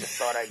about it, just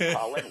thought I'd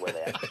call in with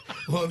that.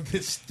 Well,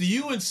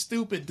 you and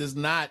stupid does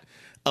not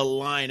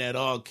align at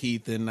all,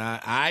 Keith. And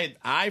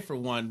I, for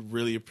one,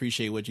 really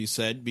appreciate what you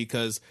said,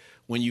 because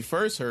when you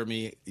first heard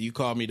me, you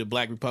called me the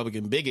Black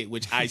Republican bigot,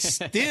 which I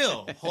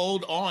still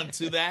hold on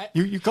to that.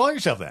 You call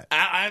yourself that.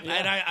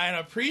 I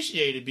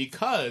appreciate it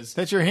because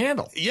That's your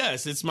handle.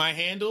 yes, it's my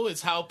handle.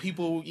 It's how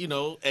people,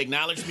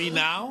 acknowledge me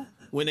now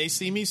when they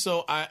see me.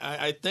 So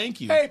I thank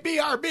you. Hey,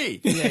 BRB.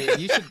 Yeah,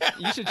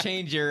 you should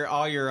change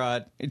all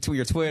your to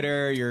your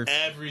Twitter, your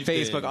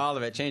Everything. Facebook, all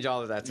of it. Change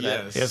all of that to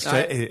that. Yes.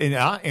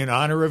 Yes, in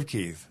honor of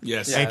Keith.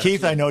 Yes. And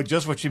Keith, I know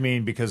just what you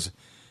mean because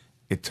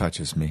it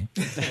touches me.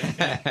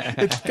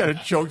 It kind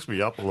of chokes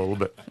me up a little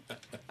bit.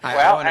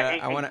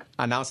 I want to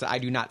announce that I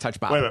do not touch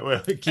Bob.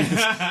 Wait.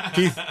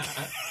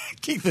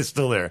 Keith is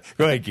still there.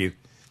 Go ahead, Keith.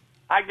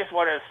 I just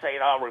want to say,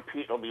 and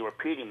I'll be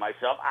repeating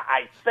myself,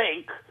 I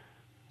think,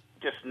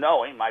 just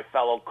knowing my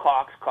fellow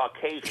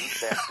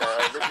Caucasians, that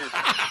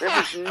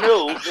this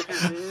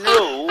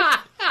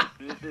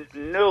is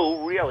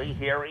new, really,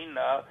 hearing,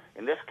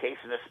 in this case,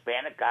 an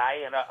Hispanic guy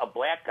and a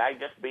black guy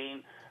just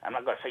being, I'm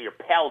not going to say you're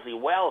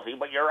palsy-walsy,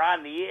 but you're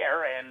on the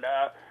air, and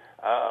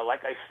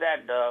like I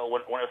said,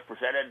 when it was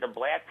presented to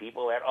black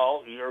people, that,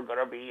 you're going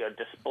to be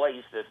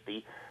displaced as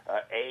the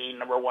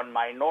number one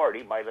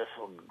minority by this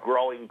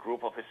growing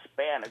group of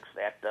Hispanics,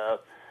 that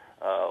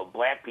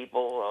black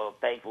people,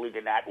 thankfully,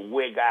 did not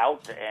wig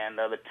out, and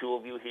the two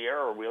of you here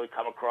are really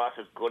come across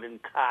as good and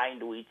kind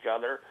to each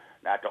other.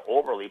 Not to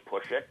overly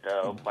push it,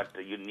 but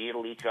you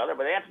needle each other.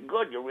 But that's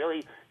good. You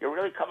really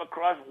come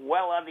across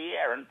well on the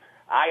air. And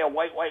I, a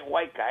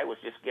white guy, was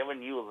just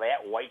giving you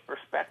that white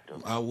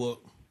perspective.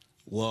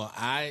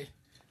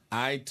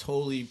 I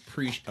totally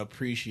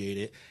appreciate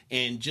it.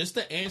 And just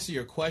to answer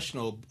your question,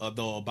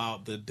 though,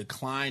 about the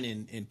decline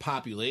in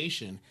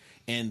population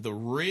and the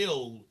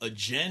real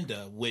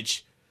agenda,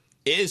 which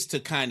is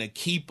to kind of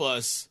keep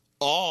us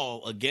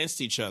all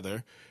against each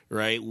other,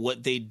 right?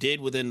 What they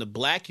did within the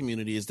black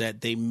community is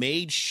that they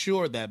made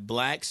sure that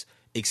blacks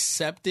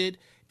accepted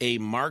a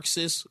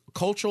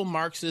cultural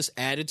Marxist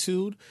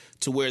attitude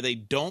to where they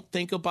don't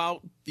think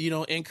about,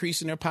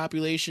 increasing their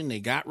population. They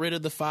got rid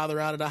of the father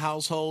out of the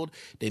household.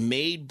 They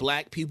made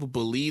black people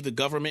believe the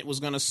government was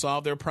going to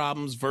solve their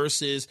problems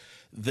versus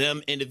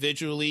them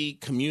individually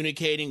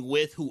communicating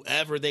with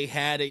whoever they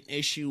had an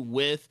issue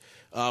with,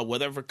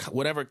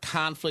 whatever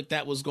conflict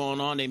that was going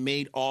on. They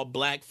made all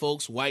black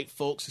folks, white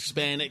folks,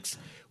 Hispanics,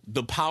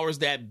 the powers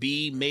that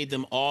be made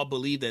them all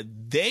believe that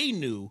they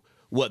knew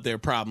what their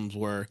problems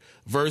were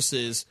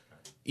versus,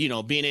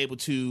 being able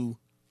to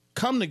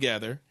come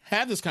together,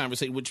 have this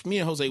conversation, which me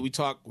and Jose, we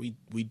talk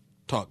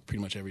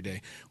pretty much every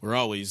day. We're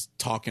always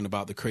talking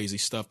about the crazy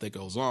stuff that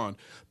goes on,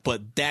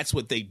 but that's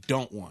what they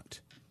don't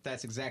want.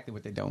 That's exactly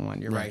what they don't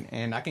want. You're right.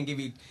 And I can give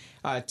you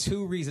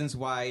two reasons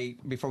why,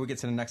 before we get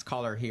to the next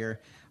caller here,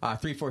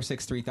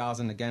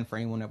 346-3000, again, for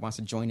anyone that wants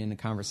to join in the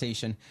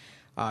conversation.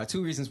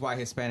 Two reasons why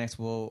Hispanics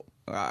will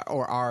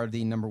or are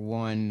the number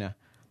one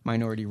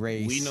minority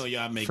race. We know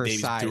y'all make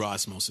babies through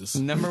osmosis.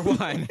 Number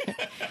one,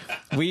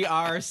 we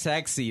are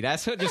sexy.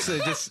 That's what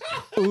just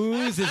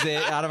oozes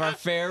it out of our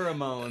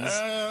pheromones.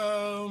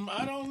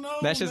 I don't know.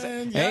 That's just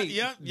man.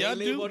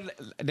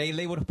 They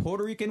labeled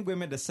Puerto Rican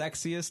women the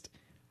sexiest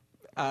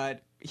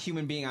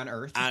human being on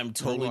earth. I'm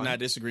totally not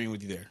disagreeing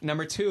with you there.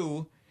 Number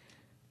two,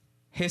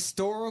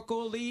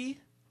 historically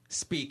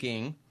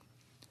speaking,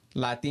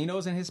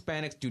 Latinos and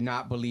Hispanics do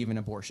not believe in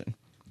abortion.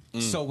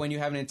 So when you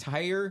have an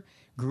entire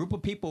group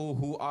of people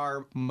who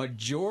are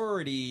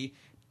majority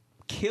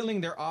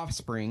killing their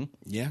offspring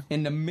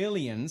in the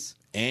millions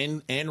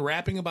and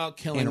rapping about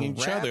killing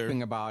each other,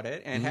 rapping about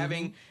it, and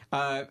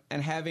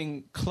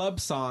having club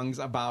songs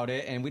about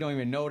it, and we don't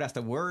even know that's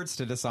the words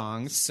to the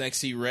songs.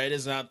 Sexy Red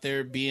is out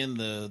there being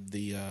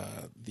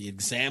the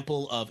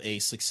example of a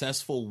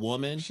successful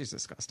woman. She's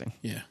disgusting.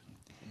 Yeah.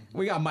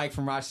 We got Mike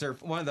from Rochester,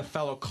 one of the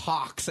fellow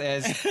cocks,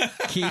 as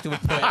Keith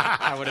would put,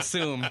 I would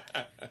assume.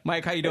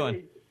 Mike, how you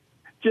doing?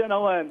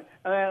 Gentlemen,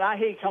 I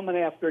hate coming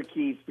after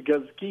Keith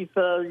because Keith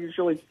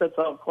usually spits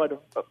out quite a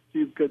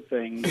few good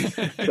things.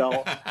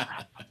 So,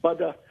 but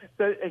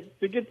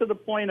to get to the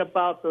point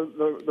about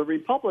the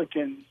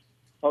Republicans,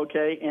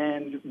 okay,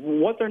 and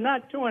what they're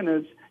not doing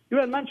is, you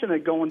had mentioned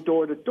it going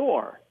door to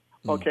door.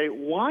 Okay,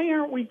 why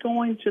aren't we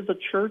going to the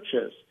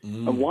churches?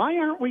 And why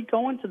aren't we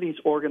going to these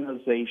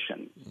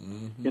organizations?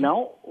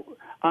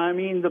 I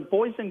mean, the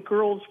Boys and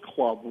Girls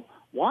Club,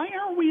 why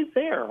aren't we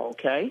there,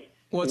 okay?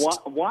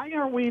 Why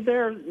aren't we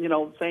there,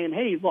 saying,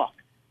 hey, look,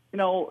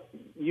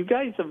 you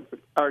guys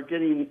are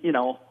getting,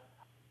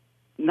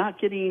 not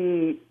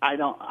getting,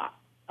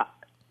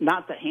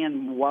 not to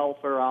hand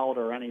welfare out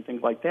or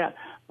anything like that,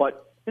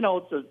 but,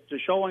 to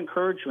show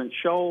encouragement,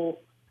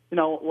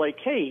 like,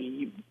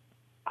 hey,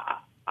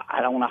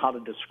 I don't know how to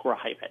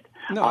describe it.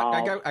 No,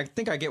 I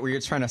think I get what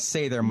you're trying to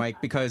say there,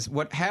 Mike, because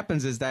what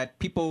happens is that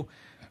people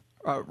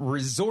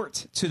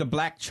resort to the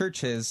black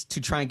churches to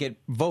try and get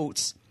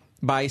votes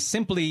by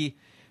simply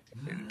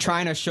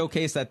trying to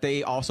showcase that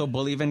they also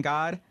believe in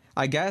God,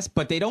 I guess,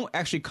 but they don't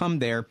actually come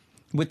there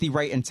with the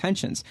right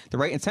intentions. The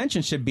right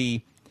intention should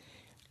be,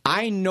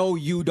 I know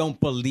you don't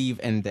believe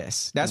in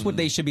this. That's what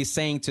they should be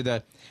saying to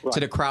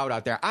the crowd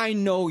out there. I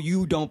know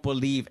you don't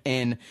believe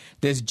in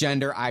this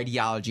gender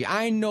ideology.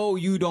 I know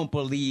you don't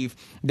believe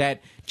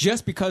that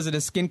just because of the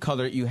skin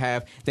color that you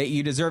have, that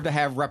you deserve to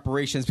have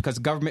reparations because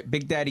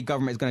Big Daddy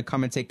government is going to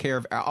come and take care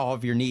of all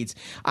of your needs.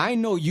 I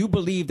know you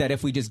believe that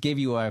if we just give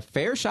you a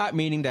fair shot,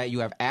 meaning that you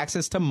have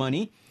access to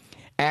money,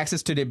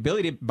 access to the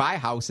ability to buy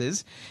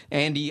houses,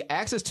 and the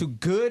access to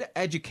good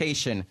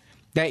education,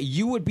 that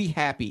you would be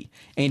happy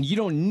and you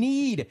don't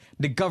need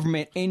the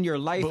government in your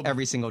life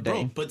every single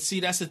day. But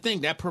see, that's the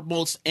thing. That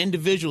promotes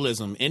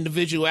individualism,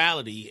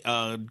 individuality,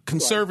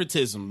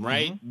 conservatism,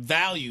 right?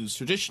 Values,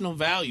 traditional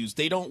values.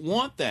 They don't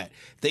want that.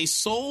 They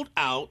sold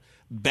out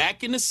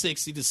back in the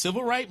 60s. The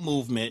civil rights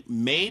movement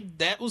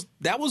that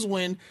was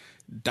when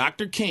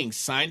Dr. King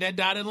signed that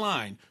dotted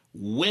line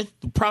with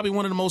probably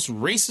one of the most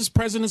racist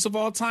presidents of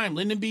all time,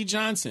 Lyndon B.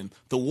 Johnson,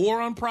 the war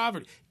on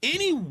poverty.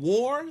 Any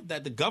war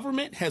that the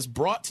government has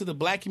brought to the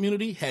black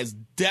community has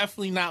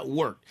definitely not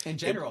worked. In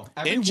general.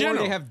 Every war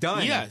they have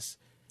done.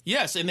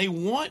 Yes, and they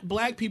want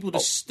black people to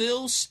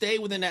still stay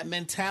within that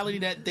mentality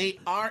that they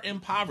are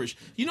impoverished.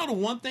 You know the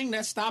one thing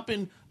that's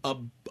stopping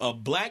a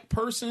black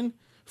person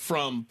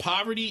from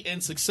poverty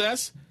and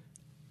success?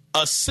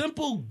 A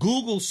simple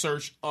Google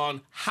search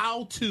on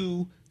how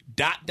to ...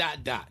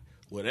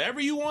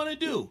 whatever you want to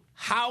do,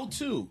 how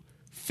to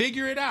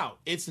figure it out.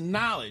 It's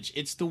knowledge.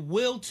 It's the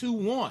will to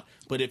want.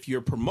 But if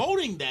you're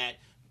promoting that,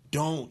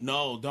 don't.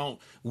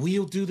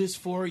 We'll do this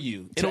for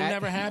you. It'll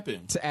never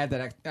happen. To add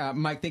that,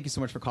 Mike, thank you so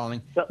much for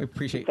calling. We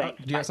appreciate it.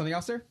 Do you have something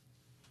else, sir?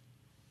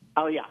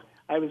 Oh, yeah.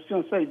 I was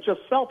going to say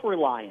just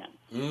self-reliance.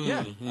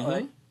 Yeah. All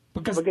right?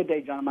 Have a good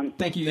day, gentlemen.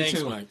 Thank you. Thanks, you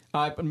too.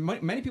 Mike. But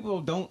many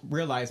people don't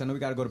realize, I know we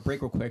got to go to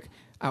break real quick,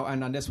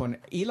 and on this one,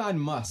 Elon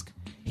Musk,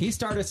 he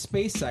started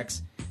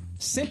SpaceX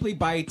simply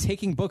by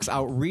taking books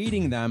out,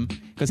 reading them,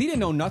 because he didn't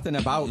know nothing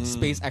about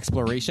space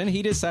exploration.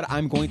 He just said,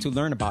 I'm going to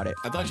learn about it.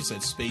 I thought you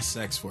said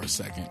SpaceX for a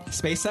second.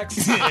 SpaceX?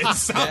 It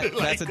sounded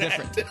like that's a that.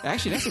 different.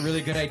 Actually, that's a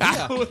really good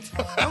idea.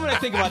 I'm going to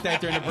think about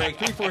that during the break.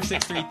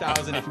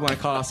 346-3000 if you want to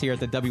call us here at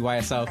the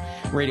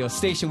WYSL radio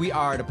station. We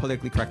are the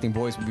Politically Correcting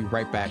Boys. We'll be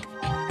right back.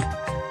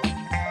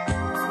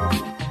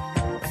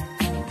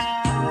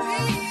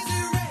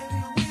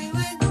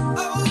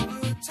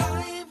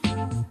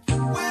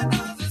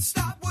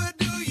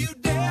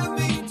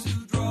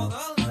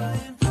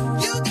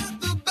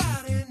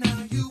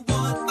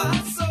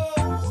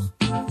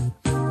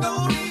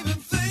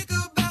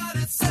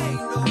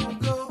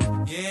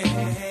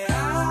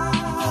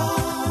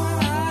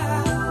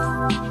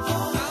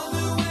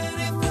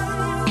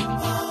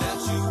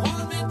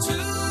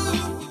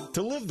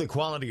 The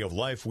quality of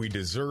life we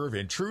deserve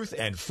in truth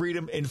and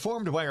freedom,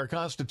 informed by our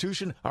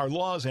Constitution, our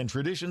laws, and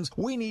traditions,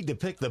 we need to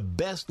pick the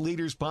best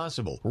leaders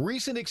possible.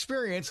 Recent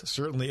experience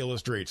certainly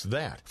illustrates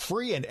that.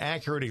 Free and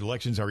accurate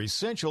elections are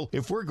essential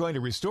if we're going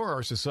to restore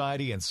our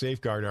society and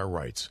safeguard our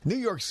rights. New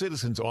York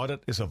Citizens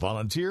Audit is a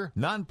volunteer,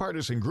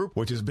 nonpartisan group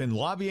which has been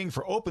lobbying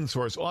for open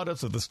source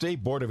audits of the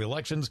State Board of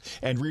Elections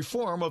and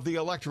reform of the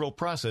electoral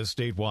process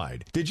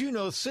statewide. Did you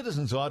know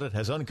Citizens Audit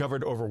has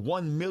uncovered over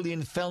 1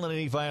 million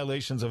felony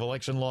violations of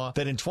election law?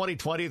 That in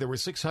 2020, there were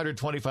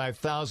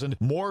 625,000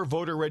 more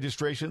voter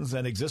registrations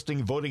than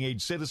existing voting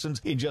age citizens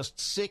in just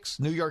 6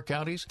 New York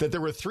counties, that there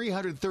were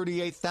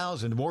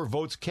 338,000 more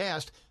votes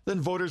cast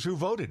than voters who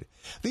voted.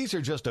 These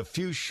are just a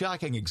few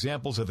shocking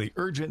examples of the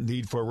urgent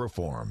need for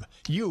reform.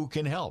 You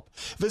can help.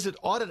 Visit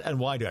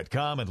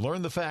auditny.com and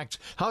learn the facts,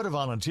 how to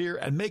volunteer,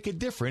 and make a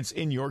difference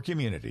in your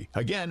community.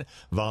 Again,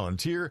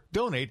 volunteer,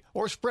 donate,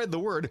 or spread the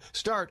word.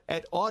 Start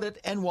at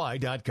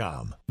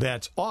auditny.com.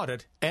 That's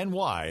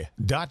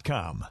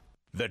auditny.com.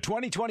 The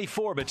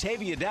 2024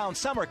 Batavia Downs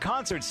Summer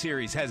Concert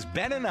Series has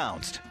been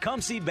announced.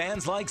 Come see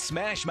bands like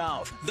Smash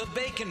Mouth, The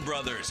Bacon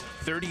Brothers,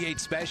 38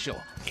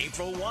 Special,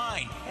 April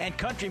Wine, and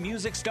country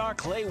music star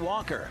Clay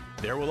Walker.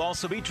 There will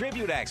also be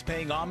tribute acts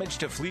paying homage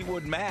to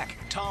Fleetwood Mac,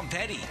 Tom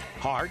Petty,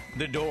 Heart,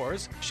 The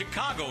Doors,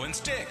 Chicago, and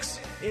Styx.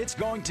 It's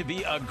going to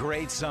be a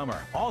great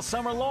summer, all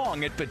summer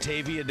long at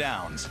Batavia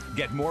Downs.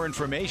 Get more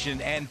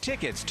information and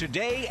tickets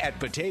today at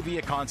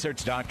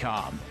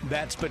BataviaConcerts.com.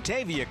 That's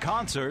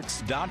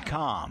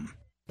BataviaConcerts.com.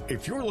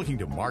 If you're looking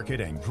to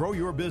market and grow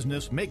your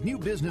business, make new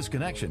business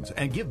connections,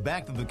 and give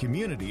back to the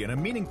community in a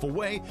meaningful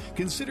way,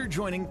 consider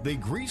joining the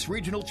Greece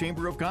Regional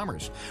Chamber of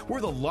Commerce.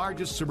 We're the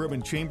largest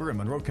suburban chamber in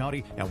Monroe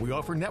County, and we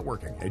offer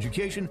networking,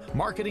 education,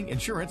 marketing,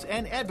 insurance,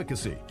 and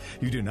advocacy.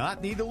 You do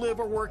not need to live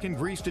or work in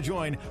Greece to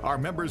join. Our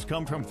members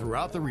come from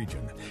throughout the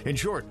region. In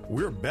short,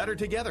 we're better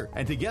together,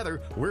 and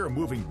together, we're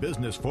moving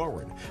business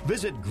forward.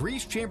 Visit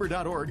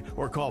greecechamber.org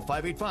or call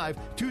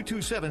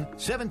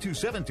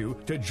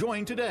 585-227-7272 to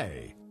join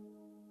today.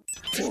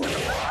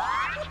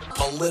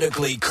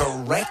 Politically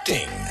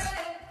correcting.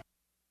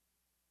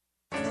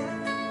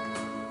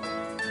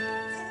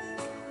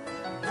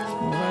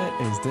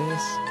 What is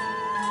this?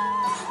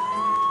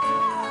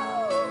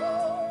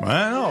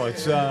 Well,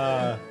 it's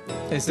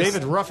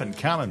David Ruffin,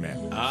 Common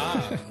Man.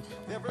 All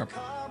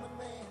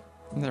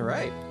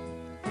right.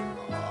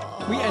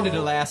 We ended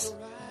the last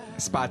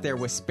spot there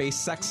with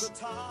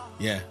SpaceX.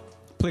 Yeah.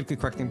 Politically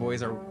Correcting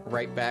Boys are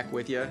right back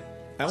with you.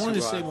 I wanted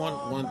to say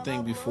one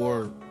thing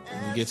before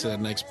we get to that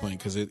next point,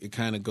 because it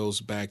kind of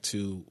goes back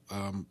to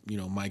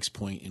Mike's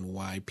point and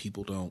why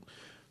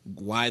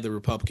the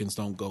Republicans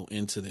don't go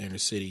into the inner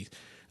city.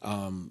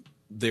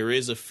 There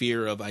is a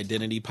fear of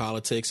identity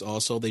politics.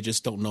 Also, they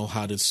just don't know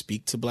how to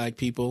speak to black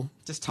people.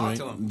 Just talk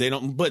to them. They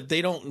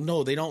don't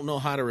know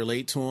how to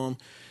relate to them.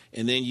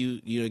 And then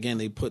you again,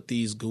 they put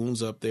these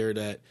goons up there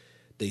that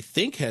they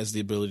think has the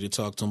ability to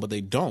talk to them, but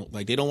they don't.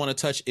 Like, they don't want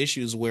to touch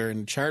issues where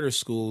in charter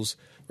schools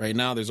right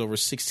now there's over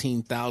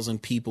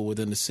 16,000 people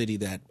within the city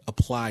that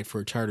applied for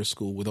a charter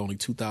school with only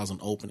 2,000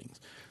 openings,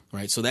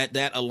 right? So that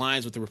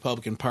aligns with the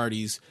Republican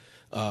Party's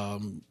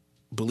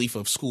belief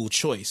of school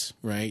choice,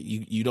 right?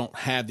 You don't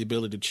have the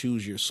ability to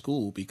choose your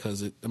school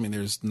because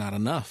there's not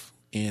enough.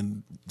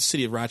 And the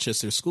city of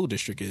Rochester school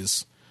district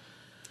is...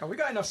 Oh, we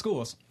got enough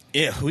schools.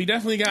 Yeah, we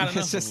definitely got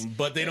enough of them,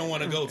 but they don't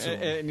want to go to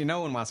them.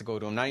 No one wants to go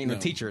to them, not even the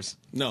teachers.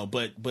 No,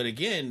 but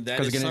again, that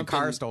is getting something,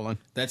 car stolen.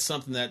 That's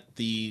something that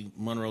the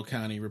Monroe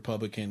County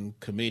Republican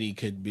Committee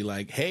could be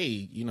like,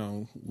 hey,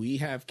 we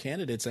have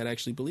candidates that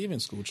actually believe in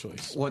school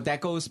choice. Well,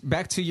 that goes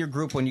back to your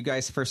group when you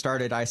guys first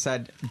started. I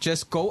said,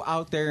 just go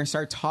out there and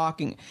start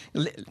talking,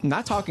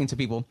 not talking to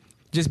people,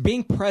 just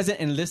being present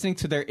and listening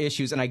to their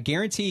issues. And I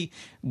guarantee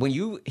when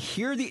you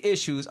hear the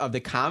issues of the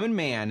common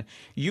man,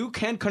 you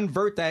can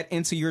convert that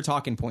into your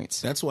talking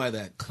points. That's why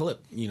that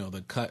clip,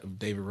 the cut of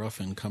David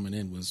Ruffin coming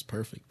in was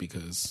perfect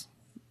because,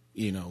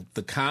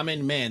 the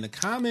common man,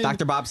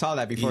 Dr. Bob saw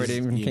that before it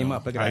even came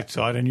up. Look at I that.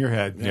 saw it in your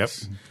head.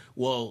 Yes. Yep.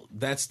 Well,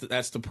 that's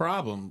the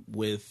problem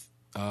with,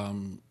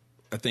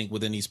 I think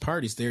within these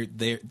parties,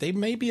 they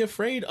may be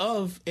afraid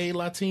of a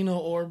Latino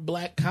or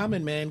black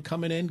common man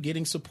coming in,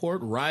 getting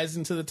support,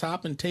 rising to the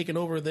top, and taking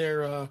over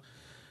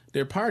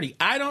their party.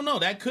 I don't know.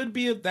 That could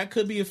be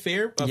a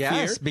fear.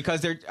 Yes,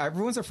 because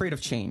everyone's afraid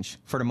of change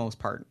for the most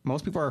part.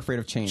 Most people are afraid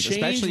of change, Change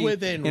especially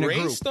within in a race,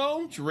 group.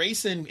 though,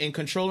 race and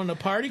controlling the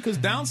party. Because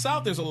down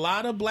south, there's a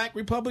lot of black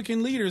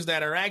Republican leaders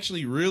that are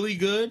actually really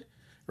good.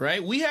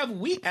 Right, we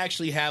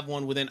actually have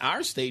one within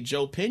our state,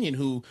 Joe Pinion,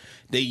 who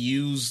they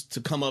use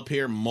to come up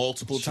here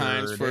multiple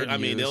times.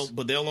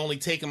 They'll only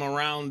take him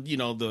around,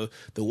 the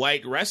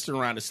white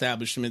restaurant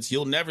establishments.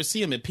 You'll never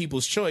see him at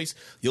People's Choice.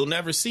 You'll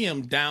never see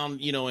him down,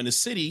 in the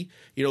city,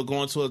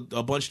 going to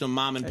a bunch of the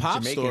mom and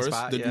pop stores,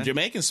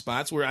 Jamaican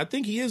spots where I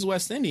think he is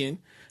West Indian.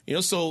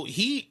 So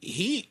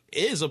he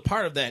is a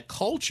part of that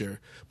culture,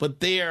 but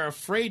they are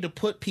afraid to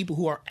put people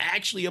who are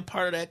actually a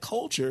part of that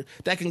culture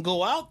that can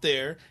go out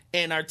there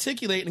and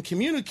articulate and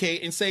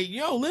communicate and say,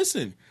 yo,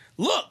 listen,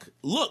 look,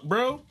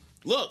 bro,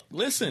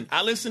 listen.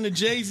 I listen to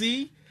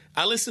Jay-Z.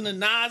 I listen to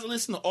Nas. I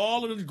listen to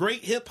all of the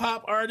great hip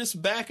hop artists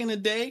back in the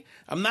day.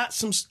 I'm not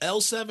some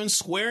L7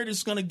 square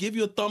that's going to give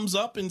you a thumbs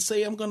up and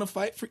say I'm going to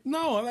fight for.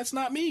 No, that's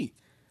not me.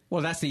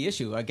 Well, that's the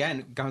issue. Again,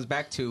 it comes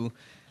back to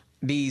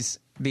these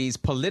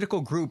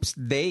political groups.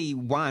 They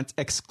want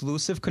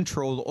exclusive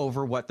control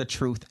over what the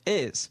truth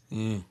is.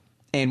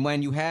 And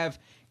when you have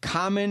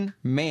common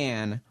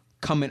man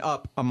coming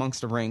up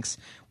amongst the ranks,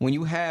 when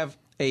you have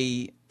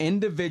a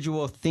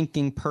individual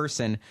thinking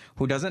person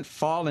who doesn't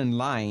fall in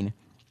line,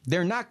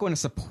 they're not going to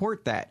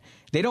support that.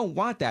 They don't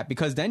want that,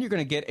 because then you're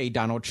going to get a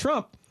Donald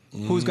Trump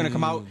who's going to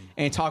come out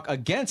and talk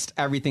against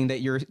everything that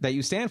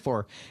you stand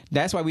for.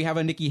 That's why we have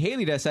a Nikki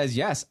Haley that says,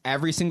 yes,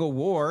 every single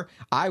war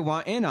I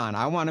want in on.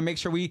 I want to make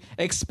sure we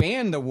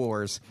expand the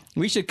wars.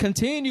 We should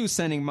continue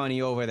sending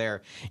money over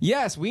there.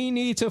 Yes, we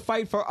need to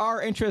fight for our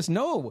interests.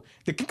 No,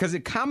 because the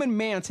common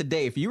man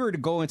today, if you were to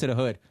go into the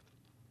hood,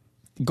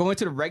 go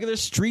into the regular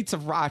streets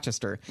of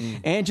Rochester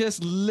and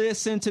just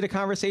listen to the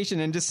conversation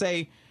and just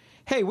say,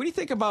 hey, what do you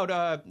think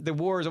about the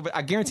wars?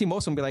 I guarantee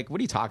most of them will be like,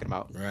 what are you talking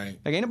about? Right.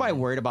 Like, ain't nobody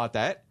worried about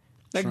that.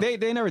 Like,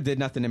 they never did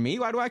nothing to me.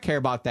 Why do I care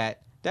about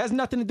that? That has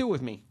nothing to do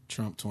with me.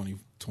 Trump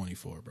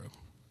 2024, bro.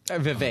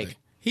 Vivek.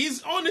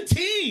 He's on the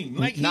team.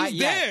 Like, he's not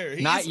yet. there.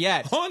 He's Not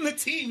yet. on the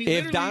team.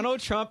 If Donald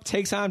Trump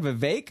takes on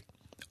Vivek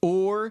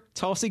or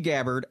Tulsi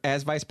Gabbard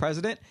as vice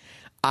president,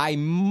 I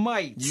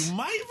might. You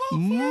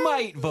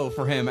might vote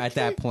for him at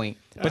that point.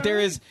 But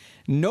there is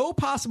no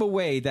possible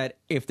way that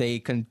if they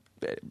can.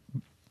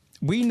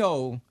 We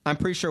know, I'm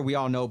pretty sure we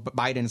all know, but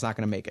Biden's not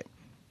going to make it.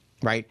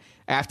 Right?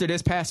 After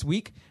this past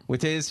week,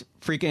 with his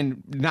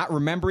freaking not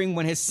remembering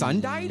when his son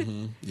died.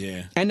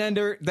 Yeah. And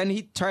then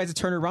he tries to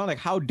turn it around. Like,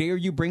 how dare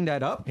you bring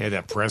that up? Yeah,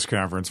 that press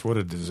conference. What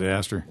a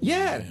disaster.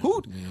 Yeah.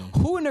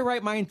 Who in their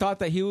right mind thought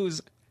that he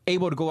was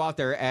able to go out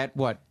there at,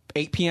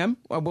 8 p.m.?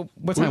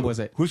 What time was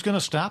it? Who's going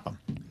to stop him?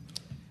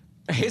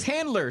 His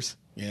handlers.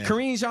 Yeah.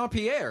 Karine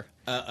Jean-Pierre.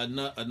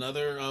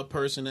 Another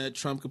person that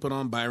Trump could put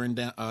on, Byron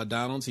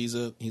Donalds. He's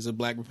a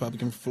black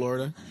Republican from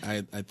Florida.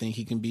 I think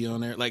he can be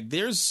on there. Like,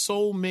 there's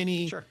so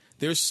many. Sure.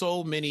 There's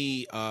so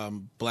many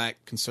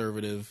black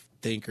conservative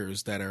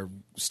thinkers that are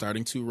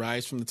starting to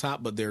rise from the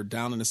top, but they're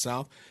down in the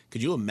South.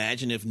 Could you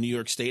imagine if New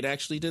York State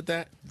actually did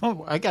that?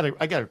 Oh, I got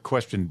a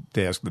question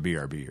to ask the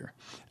BRB here.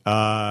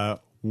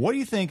 What do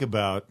you think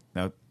about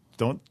now?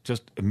 Don't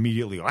just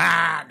immediately go,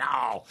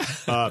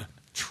 no.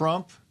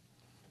 Trump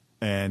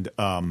and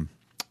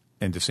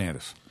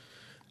DeSantis.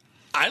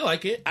 I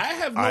like it. I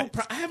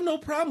have no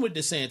problem with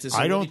DeSantis.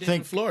 I don't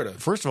think Florida.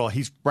 First of all,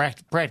 he's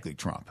practically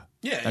Trump.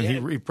 Yeah, I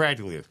mean, he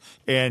practically is.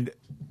 And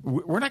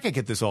we're not going to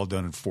get this all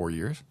done in 4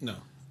 years. No.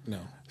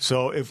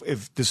 So if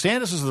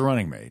DeSantis is the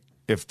running mate,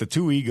 if the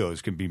two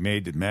egos can be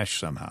made to mesh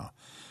somehow,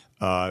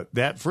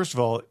 that first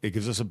of all, it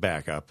gives us a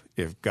backup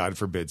if God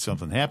forbid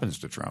something happens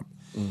to Trump,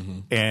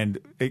 and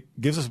it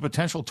gives us a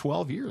potential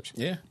 12 years.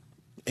 Yeah,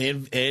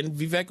 and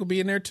Vivek will be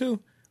in there too.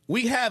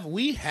 We have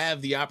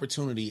the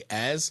opportunity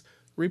as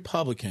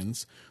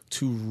Republicans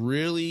to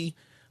really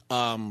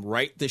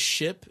right the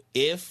ship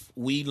if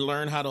we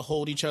learn how to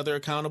hold each other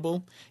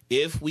accountable,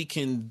 if we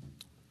can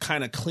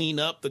kind of clean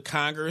up the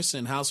Congress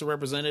and House of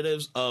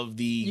Representatives of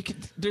the...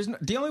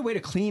 the only way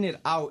to clean it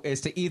out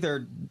is to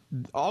either...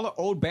 all the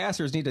old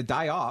bastards need to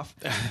die off.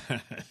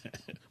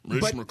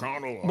 Mitch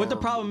McConnell. But the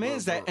problem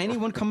is that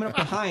anyone coming up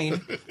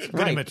behind...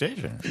 Good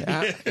imitation.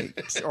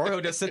 Or he'll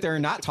just sit there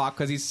and not talk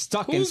because he's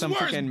stuck in some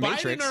freaking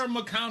matrix. Biden or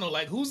McConnell?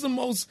 Like, who's the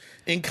most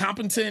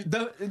incompetent?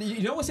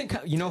 You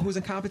know who's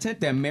incompetent?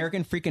 The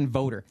American freaking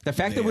voter. The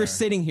fact that we're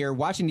sitting here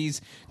watching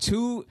these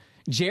two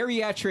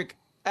geriatric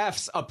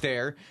Fs up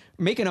there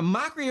making a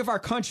mockery of our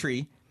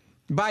country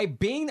by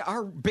being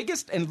our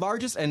biggest and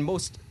largest and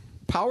most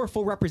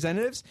powerful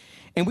representatives,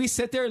 and we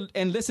sit there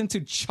and listen to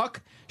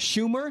Chuck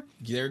Schumer.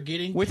 They're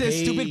getting with his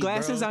paid, stupid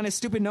glasses bro. on his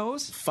stupid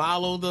nose.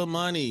 Follow the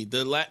money.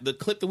 The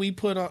clip that we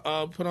put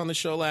on the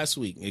show last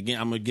week. Again,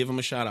 I'm gonna give him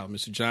a shout out,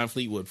 Mr. John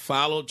Fleetwood.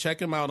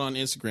 Check him out on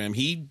Instagram.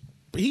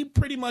 He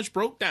pretty much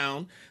broke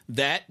down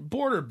that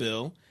border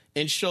bill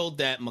and showed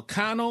that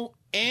McConnell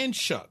and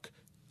Chuck,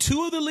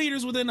 two of the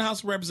leaders within the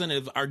House of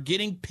Representatives, are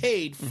getting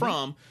paid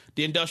from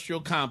the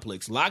industrial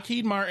complex.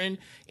 Lockheed Martin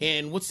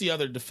and what's the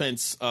other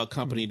defense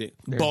company?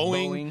 There's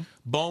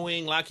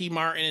Boeing, Lockheed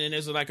Martin, and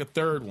there's like a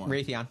third one.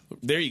 Raytheon.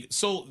 There you go.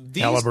 So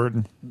these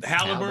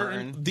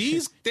Halliburton.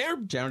 These they're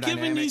General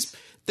giving Dynamics. these.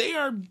 They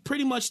are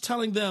pretty much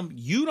telling them,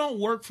 you don't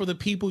work for the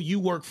people, you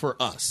work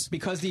for us.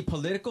 Because the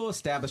political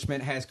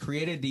establishment has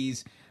created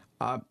these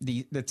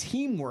the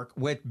teamwork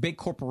with big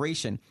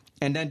corporation,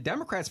 and then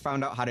Democrats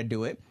found out how to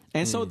do it,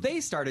 and so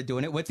they started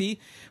doing it with the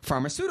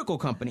pharmaceutical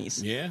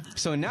companies. Yeah.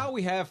 So now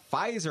we have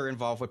Pfizer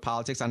involved with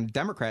politics on the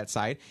Democrat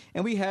side,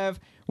 and we have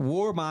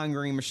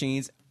warmongering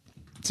machines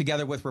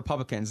together with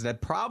Republicans. The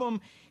problem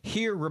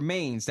here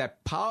remains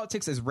that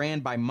politics is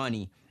ran by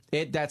money.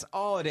 That's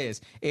all it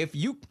is.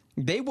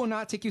 They will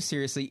not take you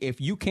seriously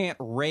if you can't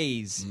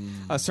raise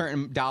a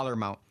certain dollar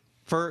amount.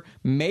 For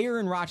mayor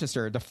in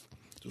Rochester,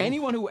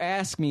 anyone who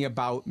asks me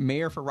about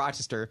mayor for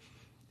Rochester,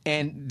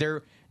 and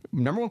their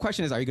number one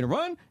question is, are you going to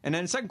run? And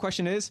then the second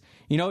question is,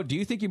 do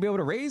you think you'll be able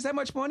to raise that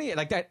much money?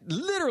 Like, that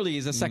literally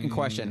is the second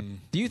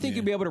question. Do you think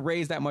you'll be able to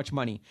raise that much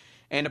money?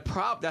 And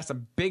that's the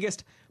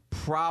biggest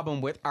problem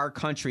with our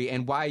country,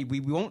 and why we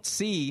won't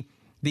see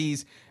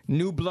these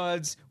new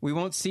bloods. We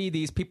won't see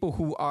these people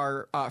who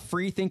are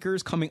free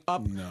thinkers coming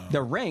up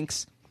the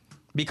ranks,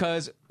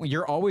 because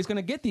you're always going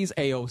to get these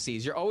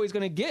AOCs. You're always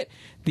going to get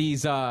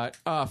these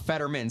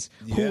Fettermans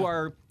who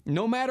are,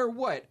 no matter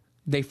what,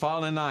 they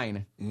fall in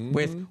line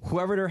with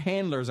whoever their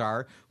handlers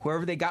are,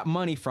 whoever they got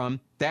money from.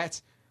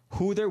 That's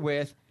who they're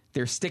with.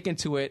 They're sticking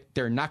to it.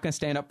 They're not going to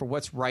stand up for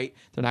what's right.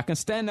 They're not going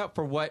to stand up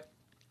for what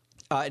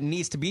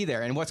needs to be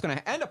there. And what's going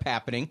to end up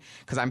happening,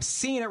 because I'm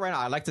seeing it right now,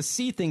 I like to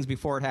see things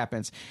before it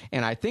happens,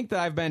 and I think that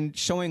I've been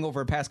showing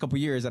over the past couple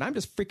years that I'm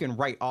just freaking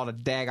right all the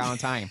daggone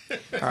time.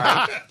 All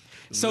right.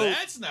 So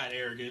that's not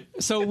arrogant.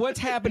 So what's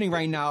happening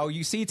right now,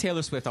 you see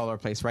Taylor Swift all over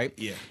the place, right?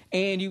 Yeah.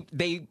 And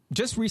they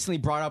just recently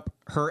brought up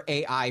her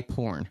AI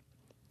porn.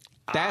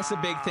 That's a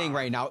big thing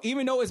right now,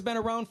 even though it's been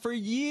around for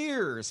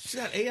years. She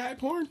got AI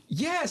porn?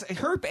 Yes,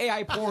 her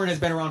AI porn has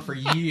been around for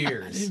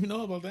years. I didn't even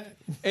know about that.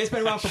 It's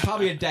been around for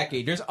probably a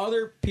decade. There's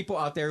other people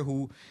out there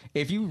who,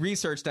 if you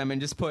research them and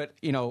just put,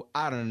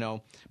 I don't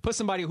know, put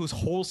somebody who's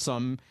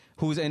wholesome,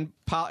 who's in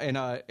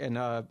Hollywood,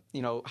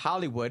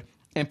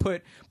 and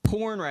put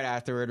porn right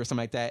after it or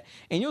something like that,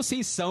 and you'll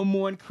see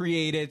someone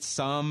created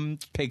some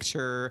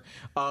picture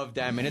of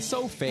them, and it's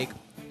so fake.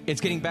 It's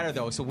getting better,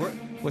 though. So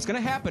what's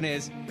going to happen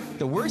is,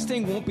 the worst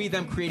thing won't be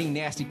them creating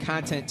nasty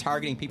content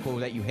targeting people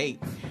that you hate.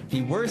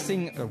 The worst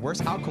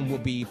outcome will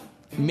be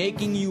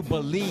making you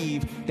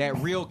believe that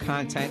real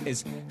content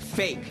is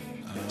fake.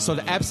 So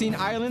the Epstein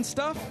Island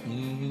stuff,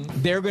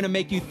 they're going to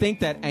make you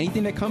think that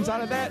anything that comes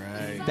out of that,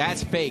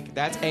 that's fake.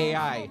 That's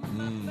AI.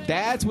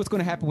 That's what's going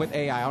to happen with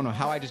AI. I don't know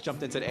how I just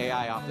jumped into the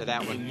AI after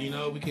that one.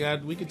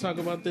 And, we could talk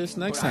about this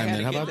next time,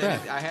 then. How about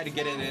that? I had to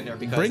get it in there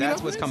because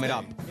that's what's coming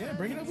up. Yeah,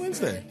 bring it up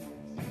Wednesday.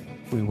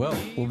 We will.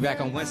 We'll be back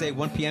on Wednesday,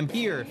 1 p.m.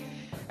 here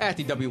at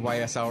the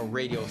WYSL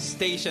radio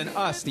station.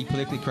 Us, the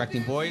Politically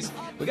Correcting Boys.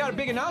 We got a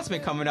big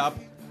announcement coming up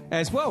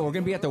as well. We're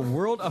going to be at the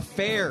World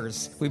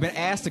Affairs. We've been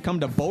asked to come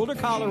to Boulder,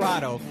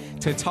 Colorado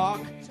to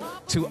talk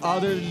to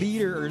other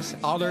leaders,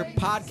 other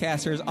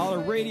podcasters, other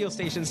radio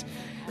stations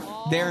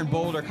there in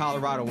Boulder,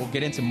 Colorado. We'll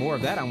get into more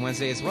of that on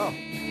Wednesday as well.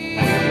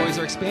 The boys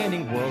are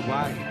expanding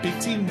worldwide. Big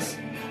teams.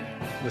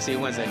 We'll see you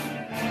Wednesday.